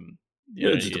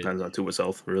 It just depends on Tua's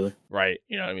health, really. Right.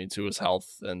 Tua's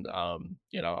health, and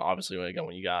obviously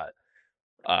when you got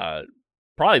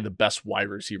probably the best wide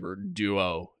receiver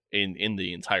duo in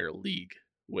the entire league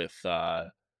with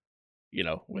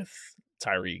with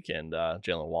Tyreek and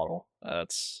Jalen Waddle.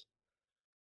 It's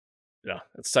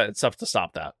tough to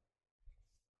stop that.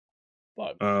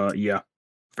 But yeah,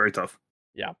 very tough.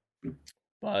 Yeah,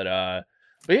 but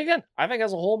again, I think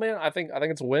as a whole, man, I think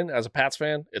it's a win. As a Pats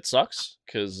fan, it sucks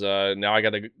because now I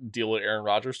got to deal with Aaron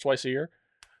Rodgers twice a year.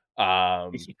 Yeah,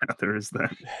 there is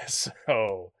that.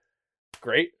 So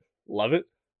great, love it.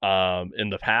 In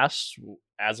the past,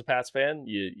 as a Pats fan,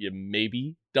 you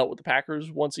maybe dealt with the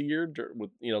Packers once a year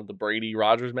with the Brady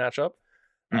Rodgers matchup,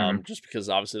 just because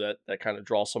obviously that kind of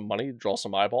draws some money, draws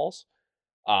some eyeballs.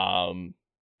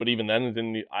 But even then, it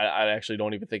didn't. I actually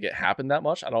don't even think it happened that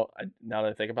much. Now that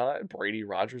I think about it, Brady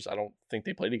Rodgers, I don't think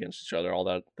they played against each other all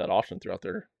that often throughout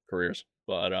their careers.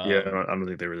 But yeah, I don't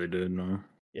think they really did. No.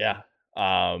 Yeah.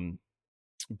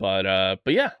 But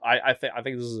yeah, I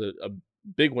think this is a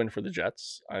big win for the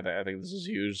Jets. I think this is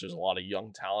huge. There's a lot of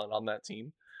young talent on that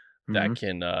team that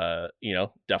can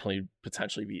definitely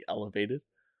potentially be elevated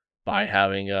by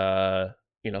having a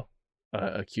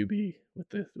QB with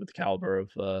the caliber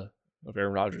of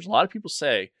Aaron Rodgers. A lot of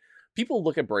people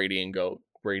look at Brady and go,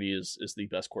 Brady is the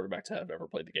best quarterback to have ever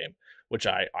played the game, which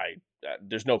I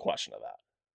there's no question of that.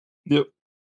 Yep.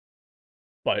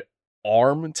 But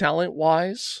arm talent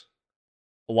wise,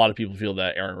 a lot of people feel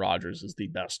that Aaron Rodgers is the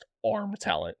best arm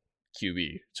talent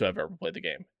QB to have ever played the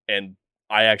game. And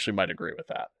I actually might agree with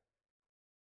that.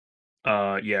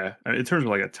 Yeah. In terms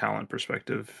of a talent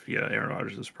perspective, yeah, Aaron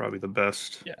Rodgers is probably the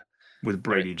best. Yeah. With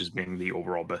Brady just being the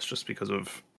overall best just because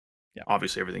of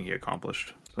obviously everything he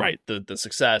accomplished. So. Right. The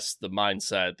success, the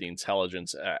mindset, the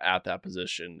intelligence at that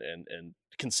position, and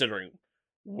considering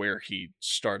where he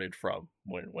started from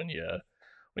when you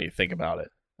think about it.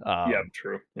 Yeah,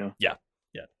 true. Yeah.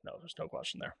 Yeah, no, there's no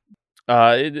question there.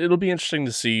 It'll be interesting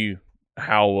to see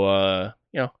how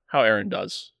how Aaron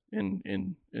does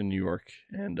in New York,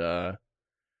 and I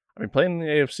mean, playing in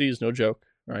the AFC is no joke,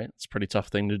 right? It's a pretty tough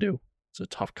thing to do. It's a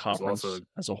tough conference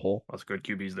as a whole. Lots of good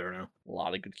QBs there now. A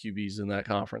lot of good QBs in that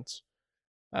conference.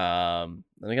 And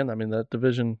again, I mean, that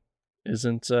division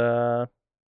isn't isn't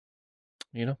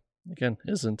an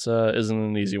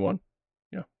easy one.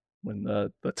 When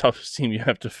the toughest team you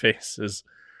have to face is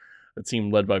a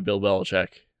team led by Bill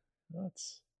Belichick.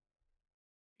 That's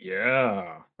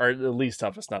or the least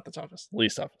toughest, not the toughest,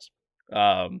 least toughest.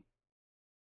 That's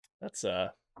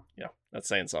that's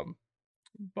saying something.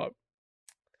 But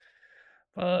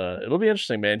it'll be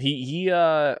interesting, man. He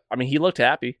looked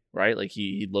happy, right? Like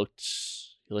he looked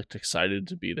excited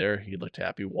to be there. He looked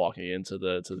happy walking into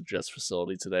the Jets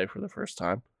facility today for the first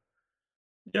time.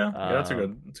 Yeah, that's a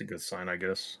good sign, I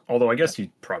guess. Although I guess he's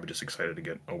probably just excited to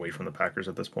get away from the Packers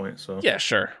at this point. So yeah,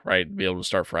 sure, right. Be able to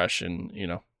start fresh and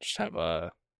just have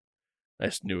a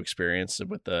nice new experience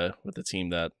with the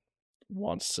team that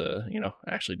wants to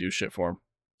actually do shit for him.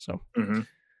 So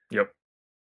yep,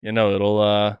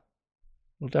 it'll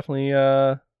definitely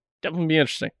be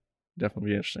interesting.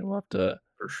 Definitely be interesting. We'll have to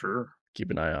for sure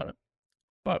keep an eye on it.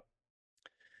 But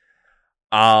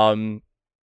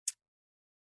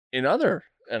in other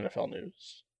NFL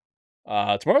news,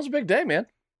 tomorrow's a big day, man.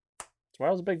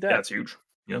 Tomorrow's a big day. That's huge.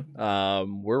 Yeah.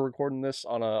 We're recording this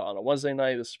on a Wednesday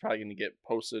night. This is probably going to get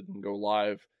posted and go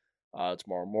live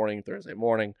tomorrow morning, Thursday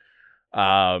morning. We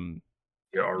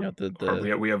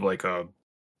have like a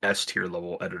S tier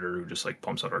level editor who just like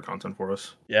pumps out our content for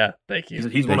us. Yeah, thank you.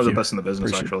 He's one of the best in the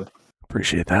business, actually.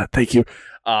 Appreciate that. Thank you.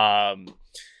 But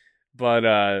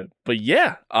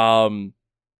yeah,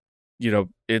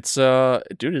 it's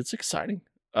it's exciting.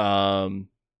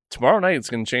 Tomorrow night it's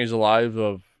going to change the lives,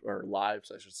 I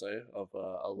should say, of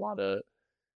a lot of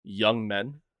young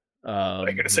men.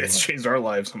 I'm gonna say it's changed our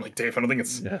lives. I'm like, Dave, I don't think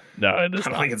it's. Yeah, no, it is.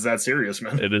 I don't think it's that serious,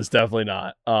 man. It is definitely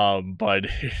not. But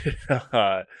it's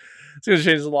gonna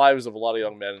change the lives of a lot of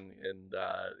young men, and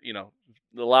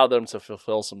allow them to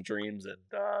fulfill some dreams and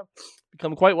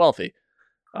become quite wealthy.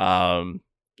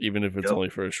 Even if it's only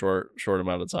for a short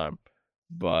amount of time.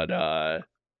 But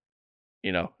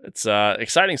it's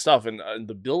exciting stuff, and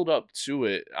the build up to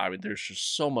it. I mean, there's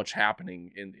just so much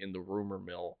happening in the rumor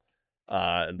mill.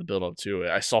 And the build up to it.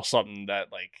 I saw something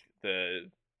that like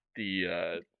the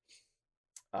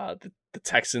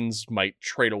Texans might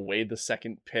trade away the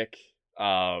second pick,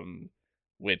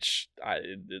 which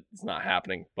it's not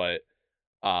happening. But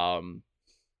I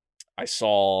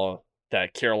saw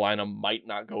that Carolina might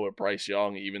not go with Bryce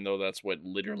Young, even though that's what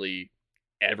literally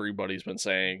everybody's been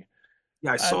saying.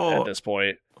 Yeah, I saw at this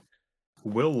point.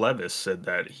 Will Levis said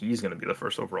that he's going to be the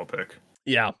first overall pick.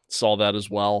 Yeah, saw that as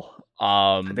well.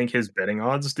 I think his betting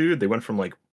odds, dude, they went from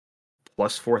like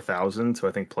plus 4,000 to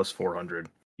I think plus 400.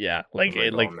 Yeah,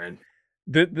 man.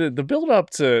 The build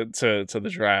up to the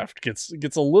draft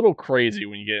gets a little crazy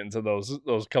when you get into those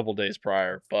couple days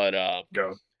prior, but a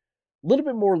little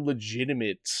bit more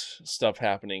legitimate stuff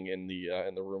happening in the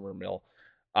rumor mill.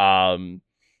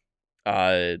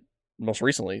 Most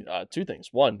recently, two things.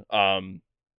 One,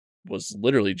 was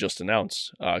literally just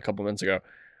announced a couple minutes ago.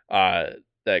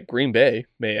 That Green Bay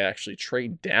may actually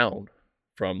trade down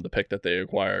from the pick that they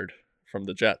acquired from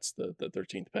the Jets, the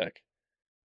 13th pick.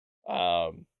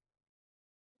 I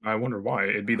wonder why.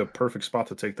 It'd be the perfect spot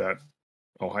to take that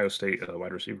Ohio State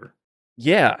wide receiver.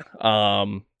 Yeah,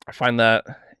 I find that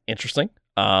interesting.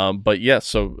 But yeah,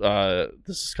 so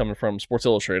this is coming from Sports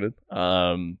Illustrated.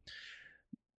 Could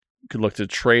look to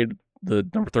trade the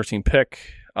number 13 pick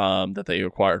that they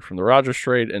acquired from the Rodgers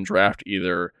trade and draft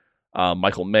either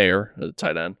Michael Mayer, the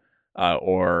tight end,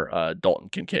 or Dalton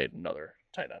Kincaid, another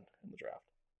tight end in the draft.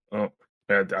 Oh,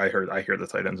 I hear the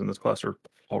tight ends in this class are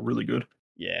all really good.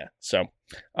 Yeah, so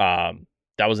that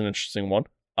was an interesting one.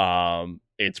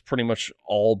 It's pretty much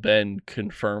all been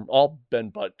confirmed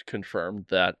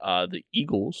that the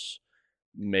Eagles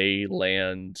may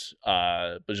land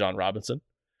Bijan Robinson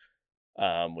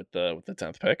with the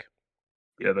 10th pick.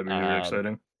 Yeah, that'd be really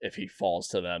exciting. If he falls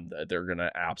to them, they're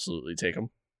gonna absolutely take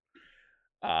him.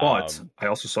 But I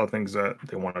also saw things that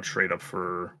they want to trade up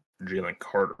for Jalen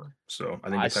Carter. So I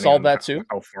think I saw that too.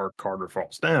 How far Carter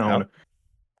falls down,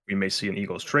 we may see an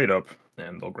Eagles trade up,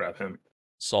 and they'll grab him.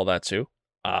 Saw that too.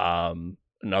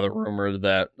 Another rumor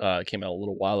that came out a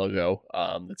little while ago,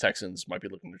 the Texans might be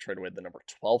looking to trade away the number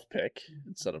 12 pick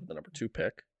instead of the number 2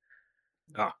 pick.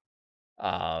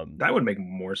 That would make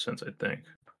more sense, I think.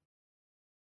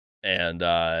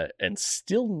 And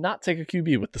still not take a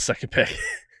QB with the second pick.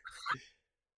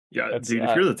 Yeah, dude,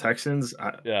 if you're the Texans,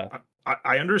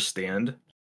 I understand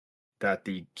that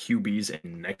the QBs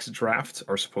in next draft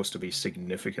are supposed to be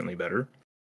significantly better.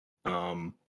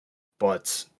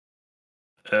 But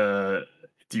do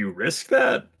you risk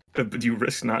that? But do you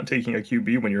risk not taking a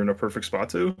QB when you're in a perfect spot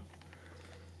to?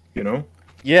 You know?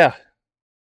 Yeah.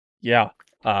 Yeah.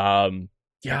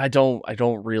 Yeah, I don't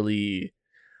really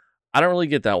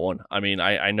get that one. I mean,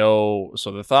 I know.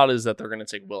 So the thought is that they're going to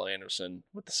take Will Anderson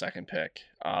with the second pick.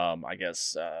 I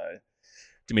guess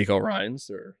D'Amico Ryans,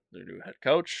 their new head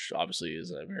coach, obviously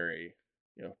is a very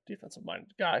defensive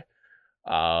minded guy.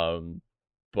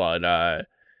 But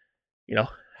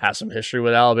has some history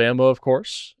with Alabama, of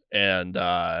course, and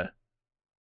yeah,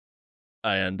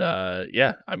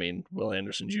 I mean, Will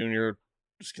Anderson Jr.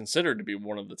 is considered to be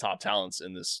one of the top talents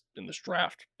in this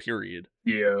draft. Period.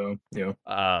 Yeah.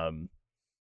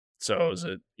 So is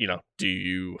it, do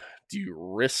you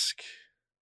risk?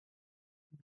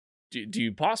 Do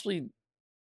you possibly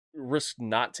risk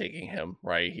not taking him?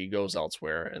 Right, he goes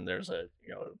elsewhere, and there's a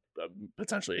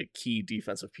potentially a key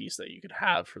defensive piece that you could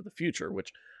have for the future.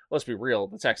 Which, let's be real,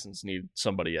 the Texans need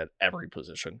somebody at every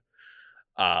position.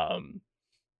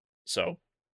 So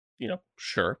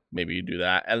sure, maybe you do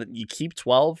that, and you keep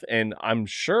 12, and I'm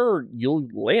sure you'll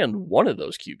land one of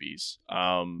those QBs.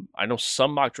 I know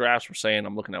some mock drafts were saying,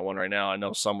 I'm looking at one right now, I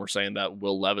know some were saying that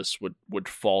Will Levis would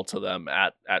fall to them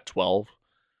at 12,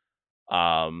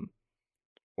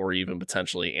 or even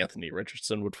potentially Anthony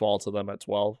Richardson would fall to them at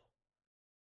 12.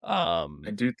 I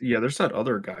do. Yeah, there's that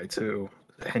other guy too,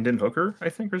 Hendon Hooker, I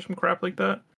think, or some crap like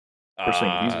that. We're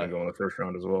saying he's gonna go in the first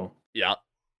round as well. Yeah.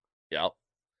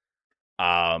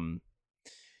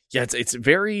 Yeah, it's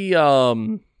very I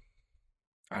don't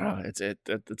know, it's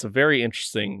a very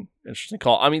interesting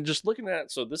call. I mean, just looking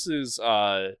at, so this is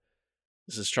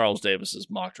Charles Davis's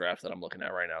mock draft that I'm looking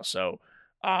at right now. So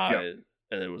and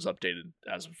it was updated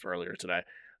as of earlier today.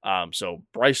 So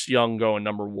Bryce Young going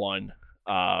number 1,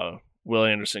 Will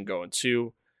Anderson going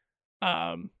 2,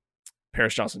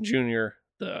 Paris Johnson Jr.,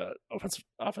 the offensive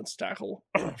tackle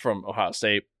from Ohio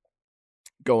State,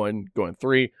 going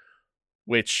 3,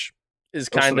 which is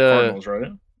kind of Cardinals,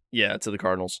 right? Yeah, to the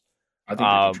Cardinals. I think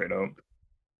they should trade out.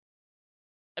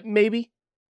 Maybe.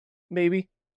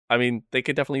 I mean, they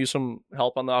could definitely use some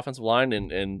help on the offensive line,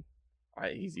 and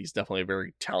he's definitely a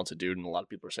very talented dude, and a lot of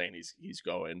people are saying he's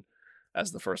going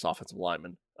as the first offensive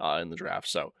lineman in the draft.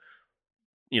 So,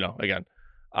 again,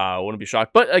 wouldn't be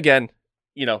shocked. But again,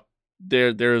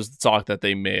 there's the talk that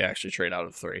they may actually trade out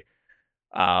of 3.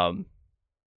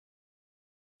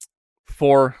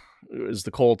 4 is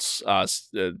the Colts.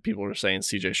 People are saying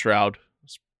CJ Stroud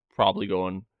is probably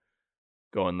going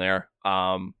there.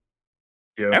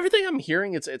 Everything I'm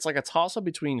hearing, it's like a toss up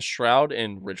between Stroud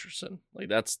and Richardson. Like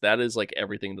that is like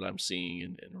everything that I'm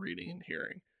seeing and reading and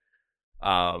hearing.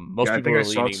 Most people I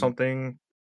saw something.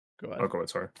 Go ahead. Oh, go ahead.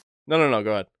 Sorry. No.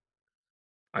 Go ahead.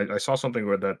 I saw something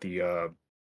where that the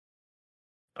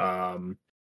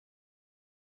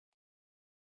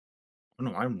Oh,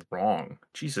 no, I'm wrong.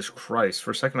 Jesus Christ! For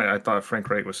a second, I thought Frank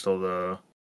Reich was still the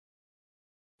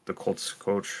Colts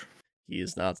coach. He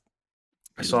is not.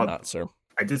 Not, sir.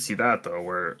 I did see that though,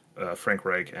 where Frank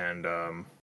Reich and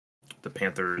the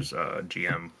Panthers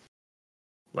GM,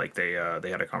 like they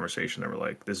had a conversation. They were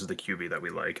like, "This is the QB that we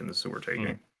like, and this is who we're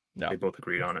taking." No. They both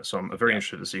agreed on it, so I'm very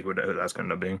interested to see who that's going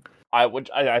to end up being. I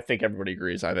think everybody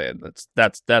agrees. I think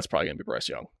that's probably going to be Bryce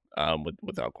Young,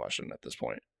 without question at this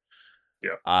point.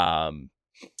 Yeah.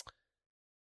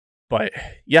 But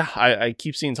yeah, I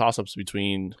keep seeing toss-ups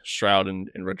between Stroud and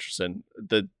Richardson.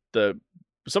 The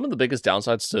some of the biggest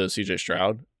downsides to CJ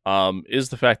Stroud is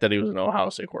the fact that he was an Ohio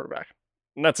State quarterback.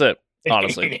 And that's it,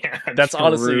 honestly. That's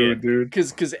honestly it, dude.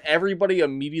 Because everybody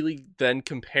immediately then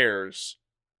compares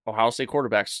Ohio State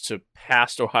quarterbacks to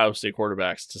past Ohio State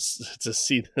quarterbacks to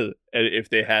see if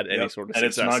they had any sort of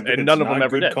success. And none of them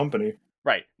ever did. Company.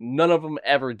 Right. None of them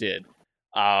ever did.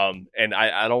 And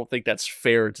I don't think that's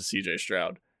fair to CJ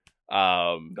Stroud.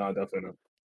 No, definitely not.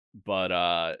 But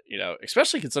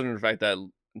especially considering the fact that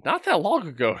not that long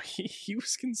ago he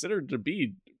was considered to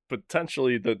be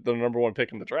potentially the number 1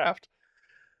 pick in the draft.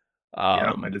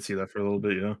 I did see that for a little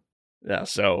bit. Yeah.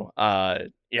 So I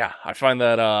find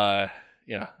that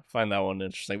one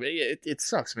interesting. But it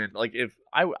sucks, man. Like if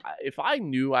I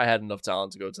knew I had enough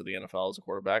talent to go to the NFL as a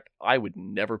quarterback, I would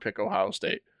never pick Ohio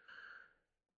State.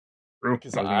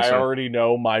 Because I already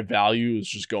know my value is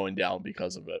just going down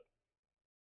because of it.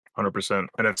 100%.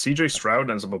 And if CJ Stroud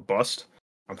ends up a bust,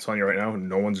 I'm telling you right now,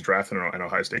 no one's drafting an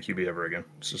Ohio State QB ever again.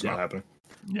 It's just not happening.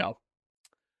 Yeah.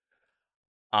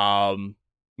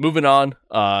 Moving on.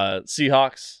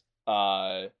 Seahawks.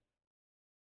 Jalen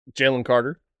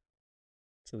Carter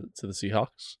to the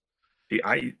Seahawks.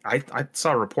 I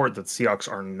saw a report that the Seahawks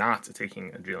are not taking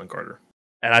Jalen Carter.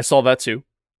 And I saw that too.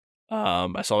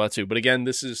 But again,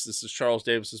 this is Charles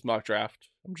Davis's mock draft.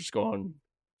 I'm just going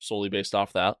solely based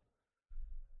off that.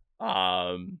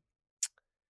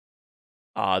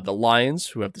 The Lions,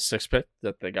 who have the 6th pick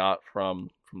that they got from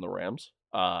the Rams.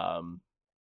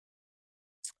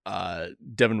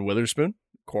 Devin Witherspoon,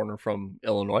 corner from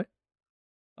Illinois.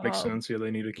 Makes sense. Yeah,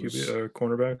 they need a QB,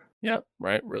 cornerback. Yeah,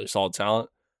 right. Really solid talent.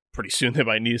 Pretty soon they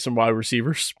might need some wide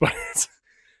receivers, but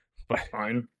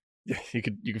Fine. Yeah, you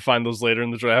could find those later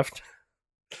in the draft.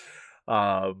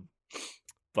 I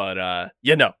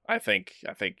think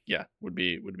would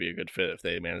be a good fit if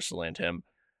they managed to land him.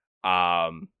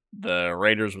 The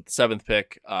Raiders with the 7th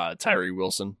pick, Tyree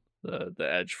Wilson, the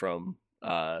edge from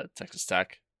Texas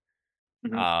Tech.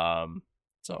 Mm-hmm.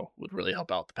 So would really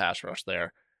help out the pass rush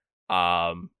there.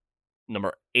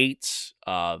 Number 8,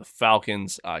 the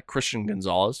Falcons, Christian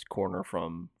Gonzalez, corner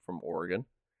from Oregon.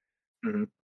 Mm-hmm.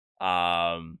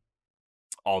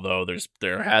 Although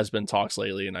there has been talks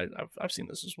lately, and I've seen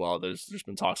this as well. There's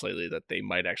been talks lately that they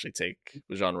might actually take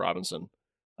Bijan Robinson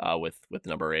with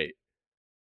number 8.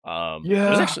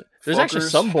 There's actually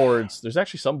some boards that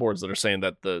are saying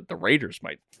that the Raiders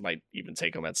might even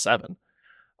take him at 7.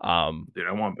 Dude,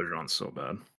 I want Bijan so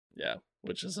bad. Yeah,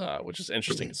 which is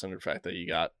interesting considering the fact that you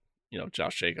got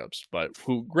Josh Jacobs, but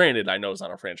who, granted, I know is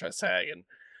on a franchise tag, and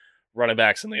running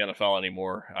backs in the NFL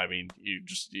anymore, I mean,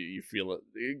 you feel it.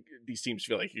 These teams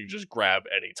feel like you just grab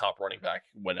any top running back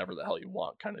whenever the hell you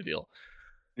want, kind of deal.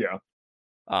 Yeah.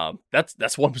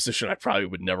 That's one position I probably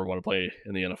would never want to play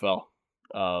in the NFL.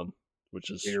 Which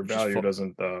is your value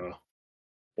doesn't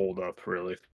hold up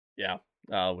really. Yeah.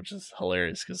 Which is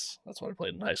hilarious because that's what I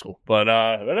played in high school. But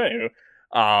anyway,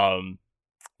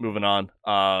 moving on.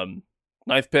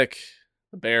 9th pick,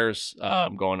 the Bears.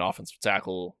 Going offensive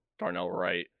tackle Darnell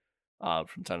Wright,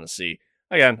 from Tennessee.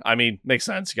 Again, I mean, makes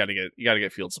sense. You gotta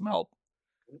get Fields some help.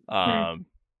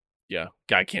 Yeah,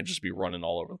 guy can't just be running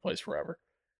all over the place forever.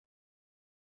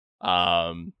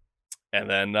 And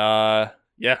then the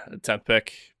 10th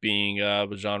pick being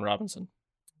Bijan Robinson,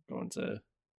 going to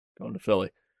Philly.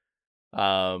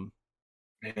 Man,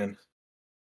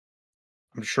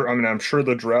 I'm sure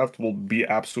the draft will be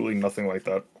absolutely nothing like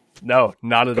that. No,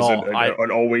 not at all.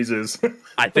 It always is.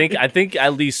 I think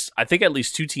at least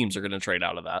 2 teams are going to trade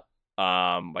out of that.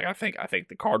 I think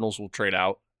the Cardinals will trade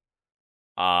out.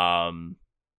 I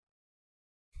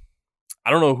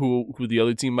don't know who the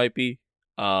other team might be.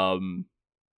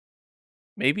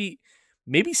 Maybe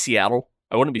Seattle.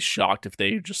 I wouldn't be shocked if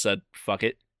they just said fuck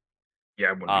it. Yeah,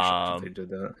 I wouldn't be shocked if they did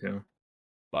that. Yeah,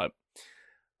 but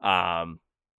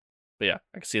yeah,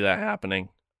 I can see that happening.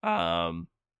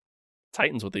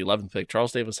 Titans with the 11th pick.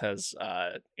 Charles Davis has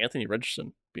Anthony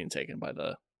Richardson being taken by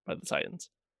the Titans.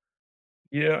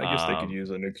 Yeah, I guess they could use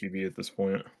a new QB at this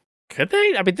point. Could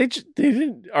they? I mean, they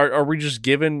didn't. Are we just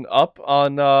giving up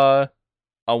on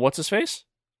what's his face?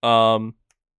 Malik.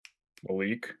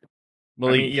 I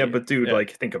mean, yeah, but dude,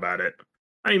 think about it.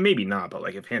 I mean, maybe not, but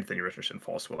if Anthony Richardson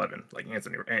falls to 11,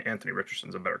 Anthony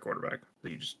Richardson's a better quarterback, so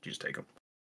you just take him.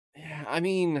 Yeah, I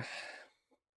mean,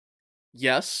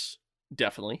 yes,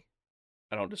 definitely.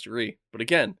 I don't disagree, but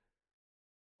again,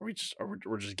 we're just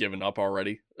giving up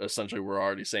already. Essentially, we're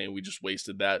already saying we just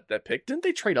wasted that pick. Didn't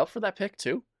they trade up for that pick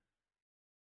too?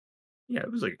 Yeah,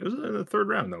 it was in the 3rd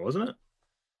round though, wasn't it?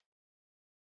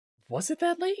 Was it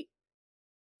that late?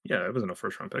 Yeah, it wasn't a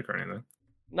 1st round pick or anything.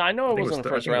 No, I know it wasn't a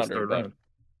 1st rounder, but round.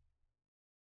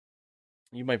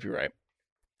 You might be right.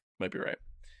 3rd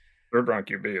round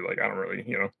QB, I don't really,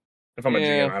 if I'm a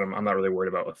GM, I'm not really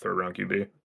worried about a 3rd round QB.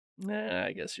 Nah,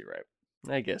 I guess you're right.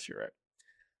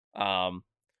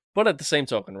 But at the same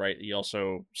token, right, you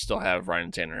also still have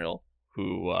Ryan Tannehill,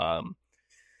 who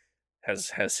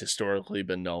has historically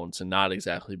been known to not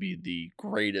exactly be the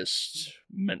greatest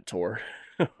mentor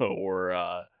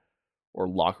or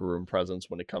locker room presence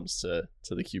when it comes to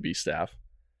the QB staff.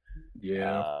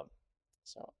 Yeah.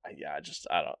 I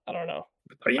don't know.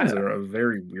 The Titans are in a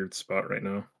very weird spot right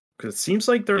now because it seems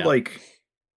like they're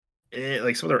some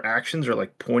of their actions are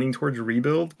pointing towards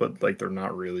rebuild, but they're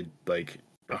not really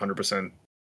 100%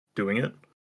 doing it.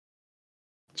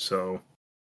 So,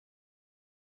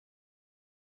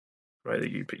 right,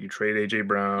 you trade AJ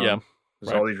Brown. Yeah.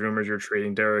 There's all these rumors you're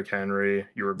trading Derrick Henry.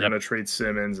 You were gonna trade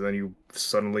Simmons, and then you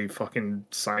suddenly fucking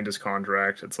signed his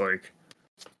contract. It's come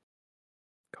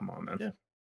on, man.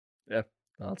 Yeah,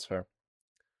 no, that's fair.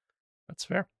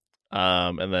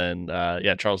 And then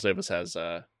Charles Davis has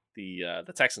the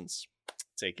Texans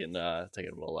taking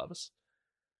Will Levis.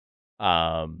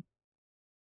 I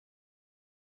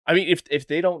mean, if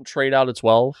they don't trade out at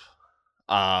 12,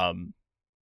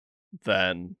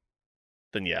 then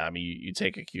yeah, I mean, you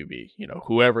take a QB,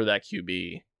 whoever that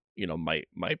QB,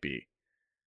 might be.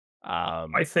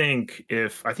 I think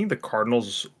the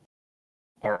Cardinals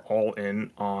are all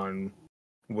in on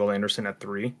Will Anderson at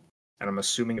 3, and I'm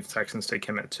assuming if Texans take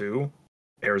him at 2,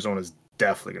 Arizona's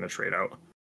definitely going to trade out.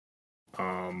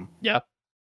 Yeah.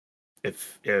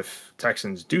 If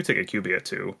Texans do take a QB at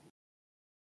 2,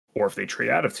 or if they trade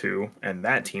out of 2 and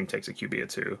that team takes a QB at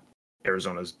 2,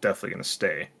 Arizona's definitely going to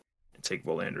stay and take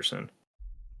Will Anderson.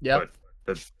 Yeah.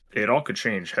 But it all could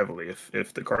change heavily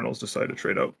if the Cardinals decide to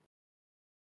trade out.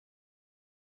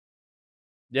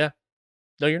 Yeah.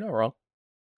 No, you're not wrong.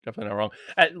 Definitely not wrong.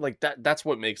 Like that's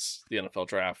what makes the NFL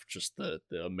draft just the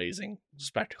amazing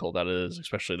spectacle that it is,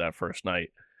 especially that first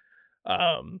night.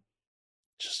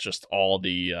 Just all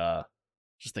the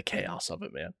just the chaos of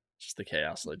it, man. Just the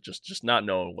chaos, like just not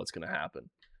knowing what's gonna happen.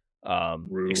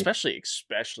 Especially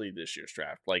this year's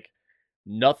draft. Like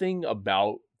nothing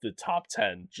about the top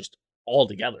 10 just all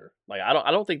together. Like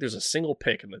I don't think there's a single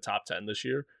pick in the top 10 this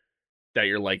year that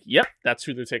you're like, yep, that's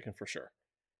who they're taking for sure.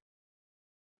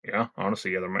 Yeah,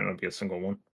 honestly, yeah, there might not be a single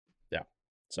one. Yeah.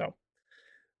 So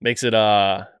makes it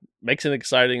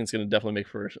exciting. It's gonna definitely make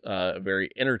for a very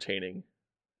entertaining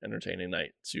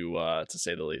night to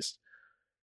say the least.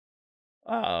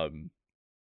 To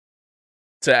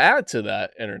add to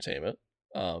that entertainment,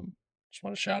 just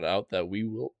want to shout out that we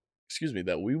will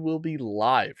be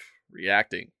live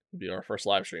reacting. It'll be our first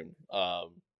live stream.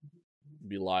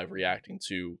 Be live reacting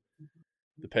to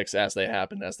the picks as they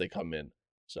happen, as they come in.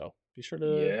 So be sure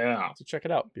to check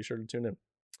it out. Be sure to tune in.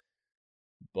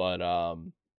 But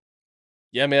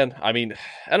yeah, man. I mean,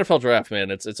 NFL draft, man.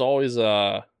 It's always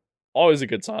a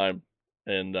good time,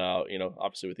 and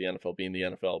obviously with the NFL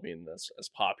being as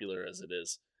popular as it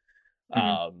is,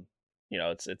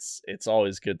 it's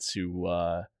always good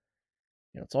to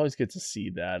it's always good to see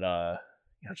that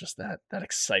just that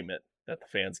excitement that the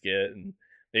fans get, and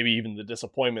maybe even the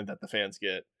disappointment that the fans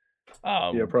get.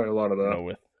 Yeah, probably a lot of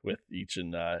that. With each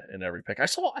and every pick. I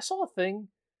saw a thing.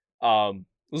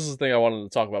 This is the thing I wanted to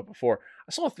talk about before.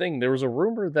 I saw a thing. There was a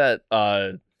rumor that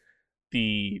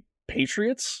the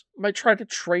Patriots might try to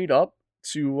trade up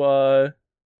to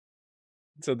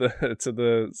the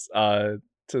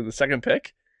second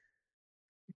pick.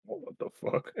 What the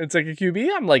fuck? And take a QB.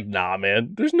 I'm like, nah,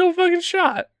 man. There's no fucking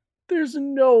shot. There's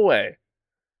no way.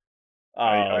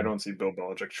 I don't see Bill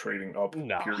Belichick trading up.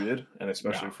 Period, and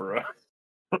especially for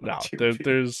no.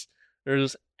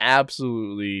 There's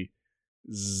absolutely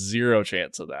zero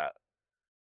chance of that.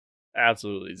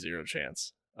 Absolutely zero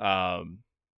chance. No,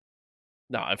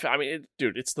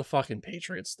 dude, it's the fucking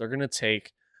Patriots. They're gonna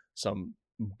take some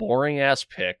boring ass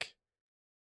pick.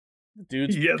 The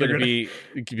dude's gonna be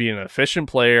an efficient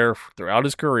player throughout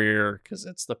his career because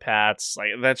it's the Pats.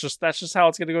 Like that's just how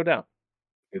it's gonna go down.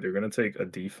 They're gonna take a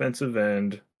defensive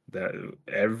end that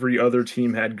every other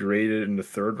team had graded in the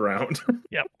 3rd round.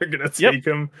 Yep. They're gonna take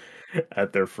him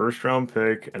at their 1st round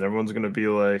pick, and everyone's gonna be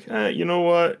like, you know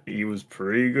what? He was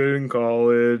pretty good in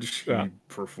college. Yeah. He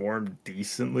performed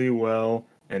decently well,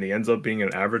 and he ends up being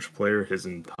an average player his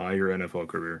entire NFL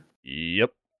career.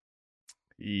 Yep.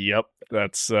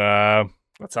 That's how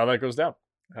that goes down.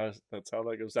 That's how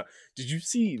that goes down. Did you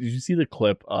see the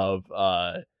clip of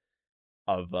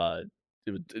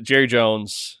Jerry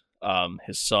Jones,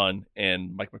 his son,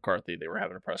 and Mike McCarthy? They were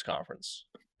having a press conference,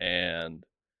 and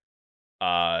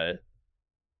the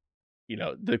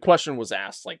question was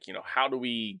asked, like, how do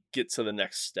we get to the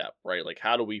next step, right? Like,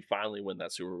 how do we finally win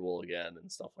that Super Bowl again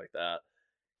and stuff like that?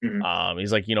 Mm-hmm.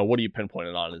 He's like, what do you pinpoint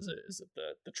it on? Is it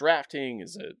the drafting?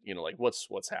 Is it, like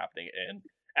what's happening? And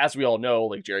as we all know,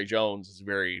 like Jerry Jones is a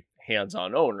very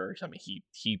hands-on owner. I mean,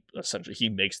 he essentially he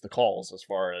makes the calls as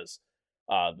far as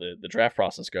the draft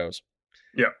process goes.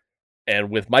 Yeah. And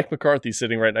with Mike McCarthy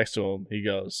sitting right next to him, he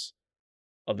goes,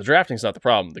 "Oh, the drafting's not the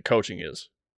problem. The coaching is."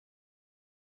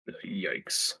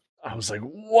 Yikes. I was like,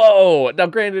 whoa. Now,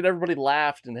 granted, everybody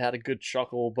laughed and had a good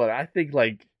chuckle, but I think,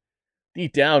 like,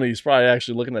 deep down, he's probably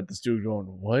actually looking at this dude going,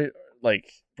 what?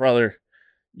 Like, brother,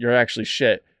 you're actually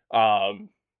shit. I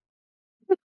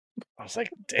was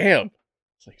like, damn.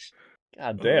 It's like,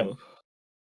 god damn.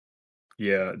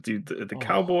 Yeah, dude, the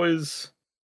Cowboys,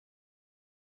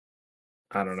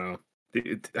 I don't know.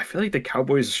 I feel like the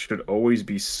Cowboys should always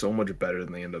be so much better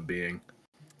than they end up being.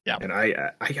 Yeah. And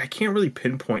I can't really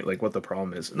pinpoint, like, what the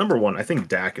problem is. Number one, I think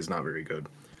Dak is not very good.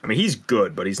 I mean, he's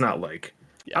good, but he's not, like...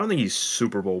 Yeah. I don't think he's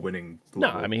Super Bowl winning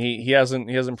level. No, I mean he hasn't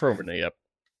proven it yet.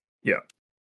 Yeah.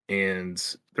 And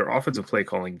their offensive play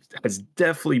calling has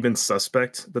definitely been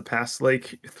suspect the past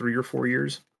like 3 or 4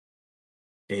 years.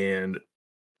 And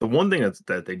the one thing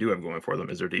that they do have going for them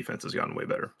is their defense has gotten way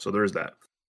better. So there's that.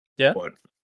 Yeah. But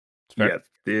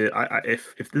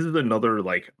if this is another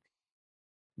like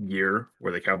year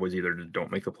where the Cowboys either just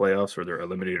don't make the playoffs or they're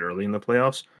eliminated early in the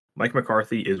playoffs, Mike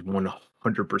McCarthy is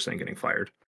 100% getting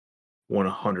fired. Oh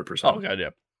 100%. god, yeah,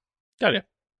 god, yeah.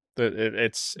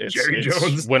 It's Jerry it's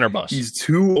Jones, win or bust. he's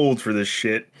too old for this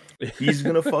shit. He's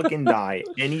gonna fucking die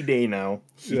any day now.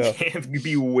 He Yeah, can't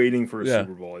be waiting for a yeah.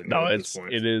 Super Bowl No, at this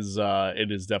point. it is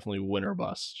definitely win or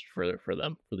bust for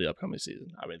them for the upcoming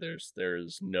season. I mean,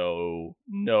 there's no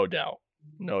doubt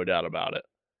about it.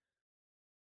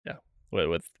 Yeah,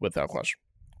 without question,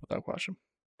 without question.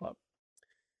 But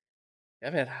yeah,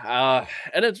 man.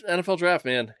 And it's NFL draft,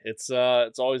 man. It's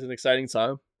always an exciting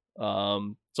time.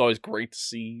 It's always great to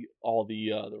see all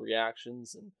the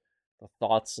reactions and the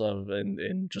thoughts of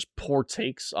and just poor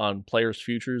takes on players'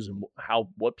 futures and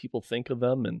what people think of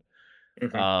them. And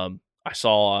Mhm. I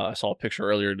saw a picture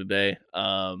earlier today.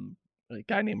 A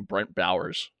guy named Brent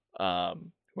Bowers, who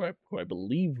I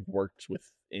believe worked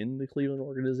within the Cleveland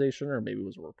organization, or maybe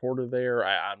was a reporter there.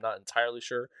 I'm not entirely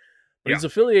sure, but Yeah. he's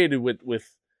affiliated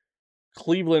with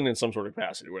Cleveland in some sort of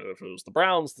capacity, whether it was the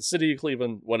Browns, the city of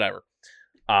Cleveland, whatever.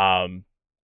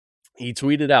 He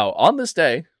tweeted out on this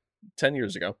day, 10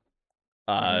 years ago,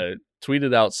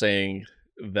 tweeted out saying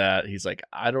that he's like,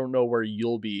 I don't know where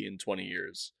you'll be in 20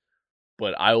 years,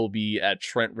 but I will be at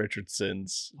Trent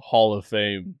Richardson's Hall of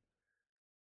Fame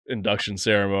induction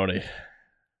ceremony.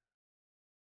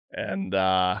 And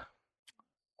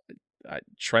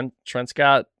Trent's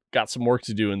got some work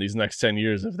to do in these next 10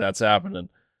 years if that's happening.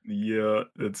 Yeah,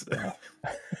 it's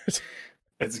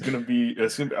gonna be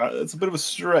it's a bit of a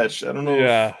stretch. I don't know.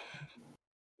 Yeah.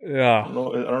 I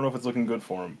don't know if it's looking good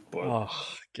for him. But oh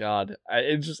god,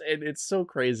 it's so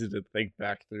crazy to think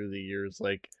back through the years,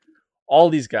 like all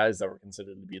these guys that were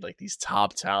considered to be like these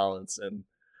top talents and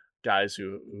guys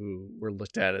who were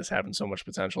looked at as having so much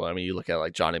potential. I mean, you look at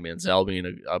like Johnny Manziel being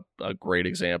a great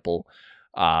example.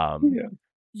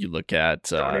 You look at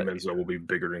Johnny Manziel will be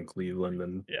bigger in Cleveland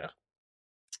than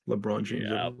LeBron James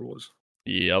ever was.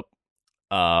 Yep.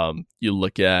 You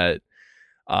look at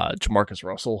Jamarcus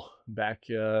Russell back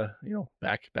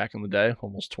back in the day,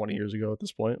 almost 20 years ago at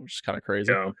this point, which is kind of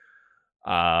crazy.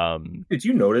 Yeah. Did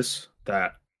you notice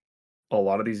that a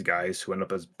lot of these guys who end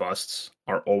up as busts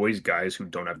are always guys who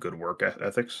don't have good work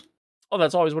ethics? Oh,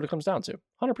 that's always what it comes down to.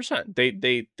 100%.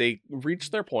 They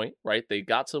reached their point, right? They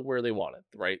got to where they wanted,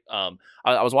 right?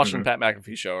 I was watching the Pat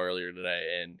McAfee show earlier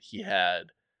today, and he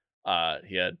had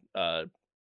Deion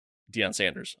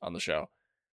Sanders on the show.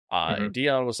 And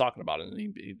Deion was talking about it,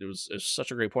 and it was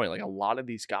such a great point. Like a lot of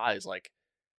these guys, like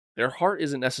their heart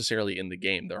isn't necessarily in the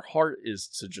game. Their heart is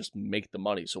to just make the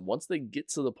money. So once they get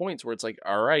to the points where it's like,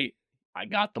 all right, I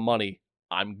got the money,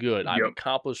 I'm good. I've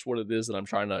accomplished what it is that I'm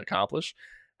trying to accomplish.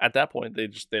 At that point,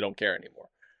 they don't care anymore.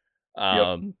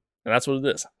 And that's what it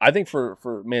is. I think for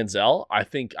Manziel, I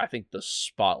think the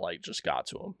spotlight just got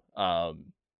to him.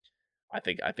 I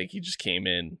think he just came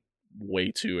in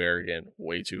way too arrogant,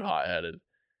 way too hot headed,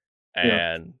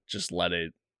 and just let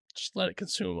it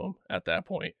consume him at that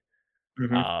point.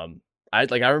 I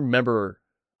remember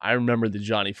the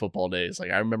Johnny football days.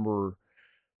 Like I remember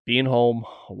being home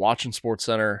watching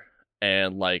SportsCenter,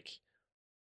 and like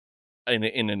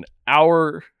in an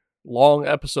hour long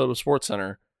episode of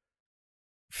SportsCenter,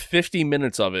 50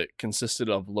 minutes of it consisted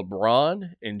of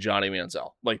LeBron and Johnny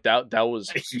Manziel. Like that was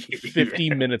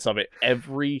 50 minutes of it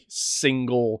every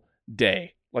single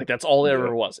day. Like that's all it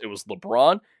ever was. It was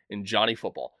LeBron and Johnny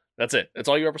football. That's it. That's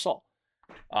all you ever saw.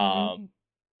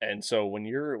 And so when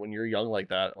you're young like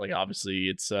that, like obviously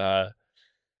it's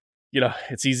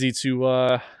it's easy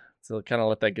to kind of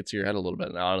let that get to your head a little bit.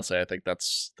 And honestly, I think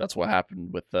that's what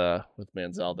happened with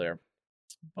Manziel there.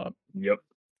 But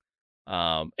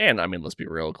and I mean, let's be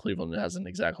real, Cleveland hasn't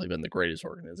exactly been the greatest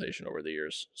organization over the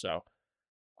years. So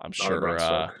I'm sure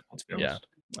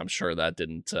I'm sure that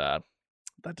didn't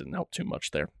help too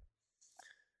much there.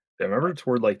 I remember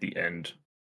toward like the end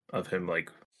of him,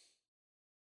 like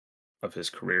of his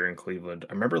career in Cleveland,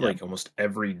 I remember like almost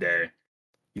every day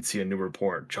you'd see a new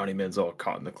report. Johnny Manziel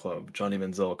caught in the club. Johnny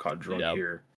Manziel caught drunk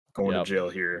here, going to jail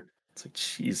here. It's like,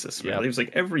 Jesus, man. It was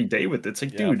like every day with it. It's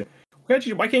like, dude, why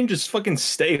can't you just fucking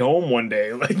stay home one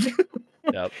day? Like,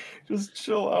 just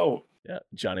chill out. Yeah,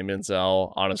 Johnny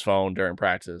Manziel on his phone during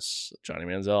practice. Johnny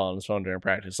Manziel on his phone during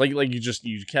practice. Like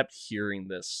you kept hearing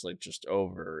this like just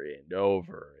over and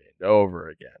over and over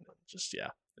again. Just it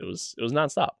was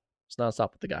nonstop. It's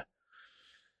nonstop with the guy.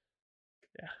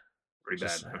 Yeah,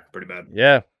 pretty bad.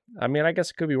 Yeah, I mean, I guess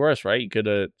it could be worse, right? You could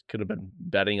have been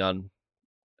betting on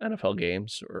NFL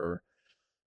games, or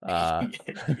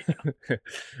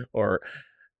or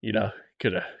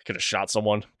could have shot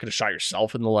someone, could have shot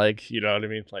yourself in the leg. You know what I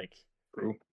mean? Like,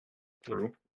 true.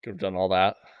 Could have done all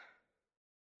that.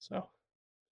 So,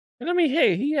 and I mean,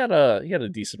 hey, he had a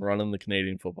decent run in the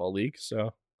Canadian Football League,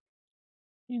 so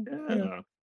he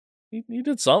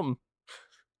did something.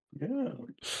 Yeah,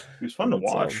 he was fun to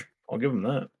watch. I'll give him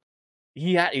that.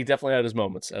 He definitely had his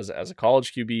moments as a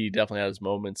college QB. He definitely had his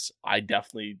moments. I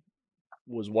definitely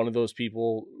was one of those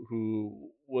people who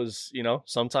was,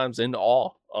 sometimes in awe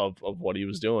of what he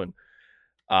was doing.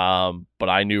 But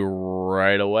I knew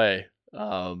right away,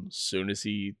 soon as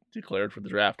he declared for the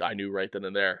draft, I knew right then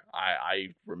and there.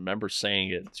 I remember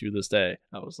saying it to this day.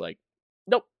 I was like,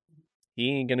 nope, he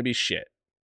ain't gonna be shit.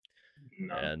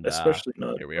 No, and especially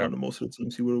not here we are. on most of the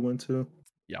teams he would have went to.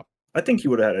 Yeah, I think he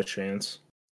would have had a chance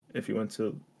if he went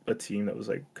to a team that was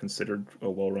like considered a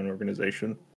well-run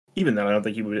organization. Even then, I don't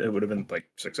think it would have been like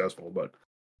successful, but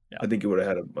yeah. I think he would have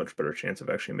had a much better chance of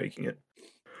actually making it.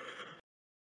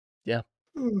 Yeah,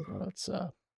 well, that's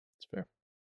fair.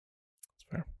 It's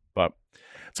fair, but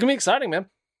it's gonna be exciting, man.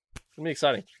 It's gonna be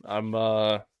exciting.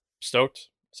 I'm stoked.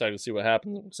 Excited to see what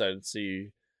happens. I'm excited to see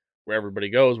where everybody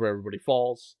goes, where everybody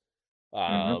falls.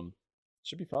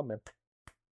 Should be fun, man.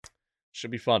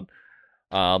 Should be fun.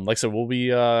 Like I said, we'll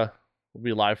be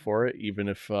live for it, even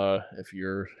if you're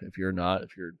not,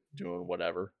 if you're doing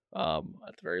whatever. At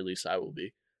the very least, I will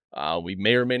be. We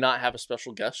may or may not have a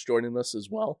special guest joining us as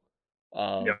well.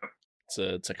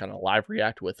 To kind of live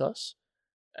react with us.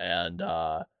 And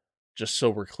just so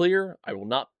we're clear, I will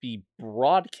not be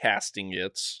broadcasting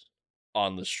it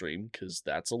on the stream because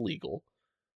that's illegal.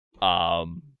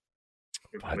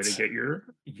 You're going to get your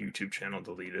YouTube channel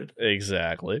deleted.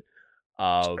 Exactly.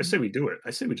 I say we do it.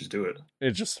 I say we just do it.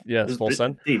 It just, it's full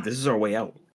send. Dave, this is our way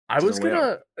out. I was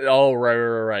gonna. Oh,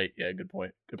 right. Yeah, good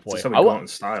point. Good point. This is how we go out in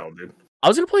style, dude. I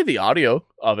was gonna play the audio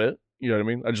of it. You know what I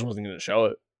mean? I just wasn't gonna show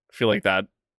it. I feel like that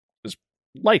is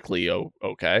likely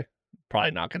okay.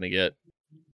 Probably not gonna get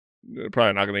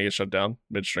shut down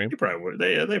midstream. They probably would.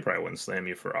 They probably wouldn't slam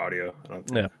you for audio. I don't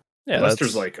think. Yeah. Unless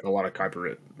there's like a lot of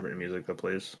copyright-written music that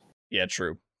plays. Yeah,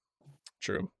 true.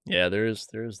 Yeah, there's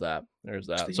that. There's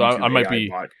that. So I might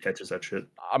be catches that shit.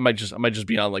 I might just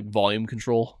be on like volume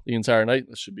control the entire night.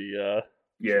 This should be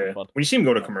yeah. When you see them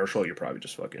go to commercial, you're probably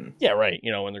just fucking right.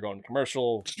 When they're going to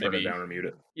commercial, just turn it down or mute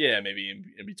it. Yeah, maybe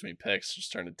in between picks,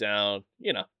 just turn it down.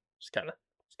 Just kind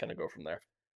of go from there.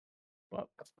 But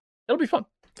it'll be fun.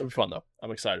 It'll be fun though.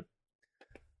 I'm excited.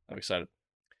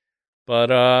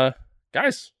 But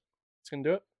guys, it's gonna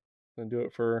do it. I'm gonna do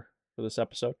it for this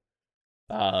episode.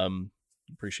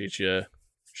 Appreciate you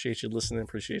listening.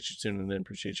 Appreciate you tuning in.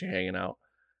 Appreciate you hanging out.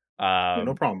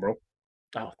 No problem, bro.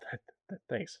 Oh,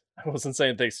 thanks. I wasn't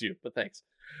saying thanks to you, but thanks.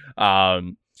 But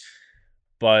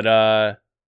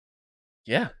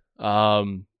yeah.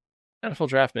 NFL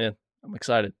draft, man. I'm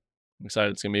excited.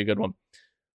 It's gonna be a good one.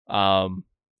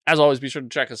 As always, be sure to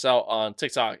check us out on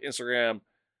TikTok, Instagram,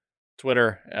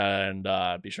 Twitter, and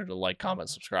be sure to like, comment,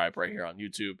 subscribe right here on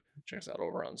YouTube. Check us out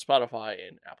over on Spotify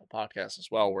and Apple Podcasts as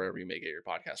well, wherever you may get your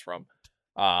podcast from.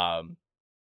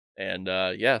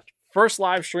 Yeah, first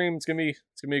live stream. It's gonna be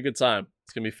a good time.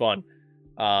 It's gonna be fun.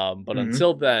 But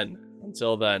until then,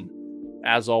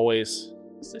 as always,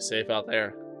 stay safe out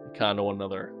there. Be kind to one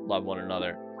another. Love one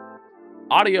another.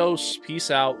 Adios.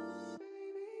 Peace out.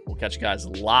 We'll catch you guys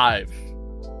live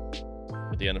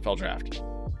with the NFL draft.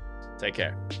 Take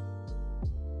care.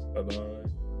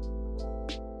 Bye-bye.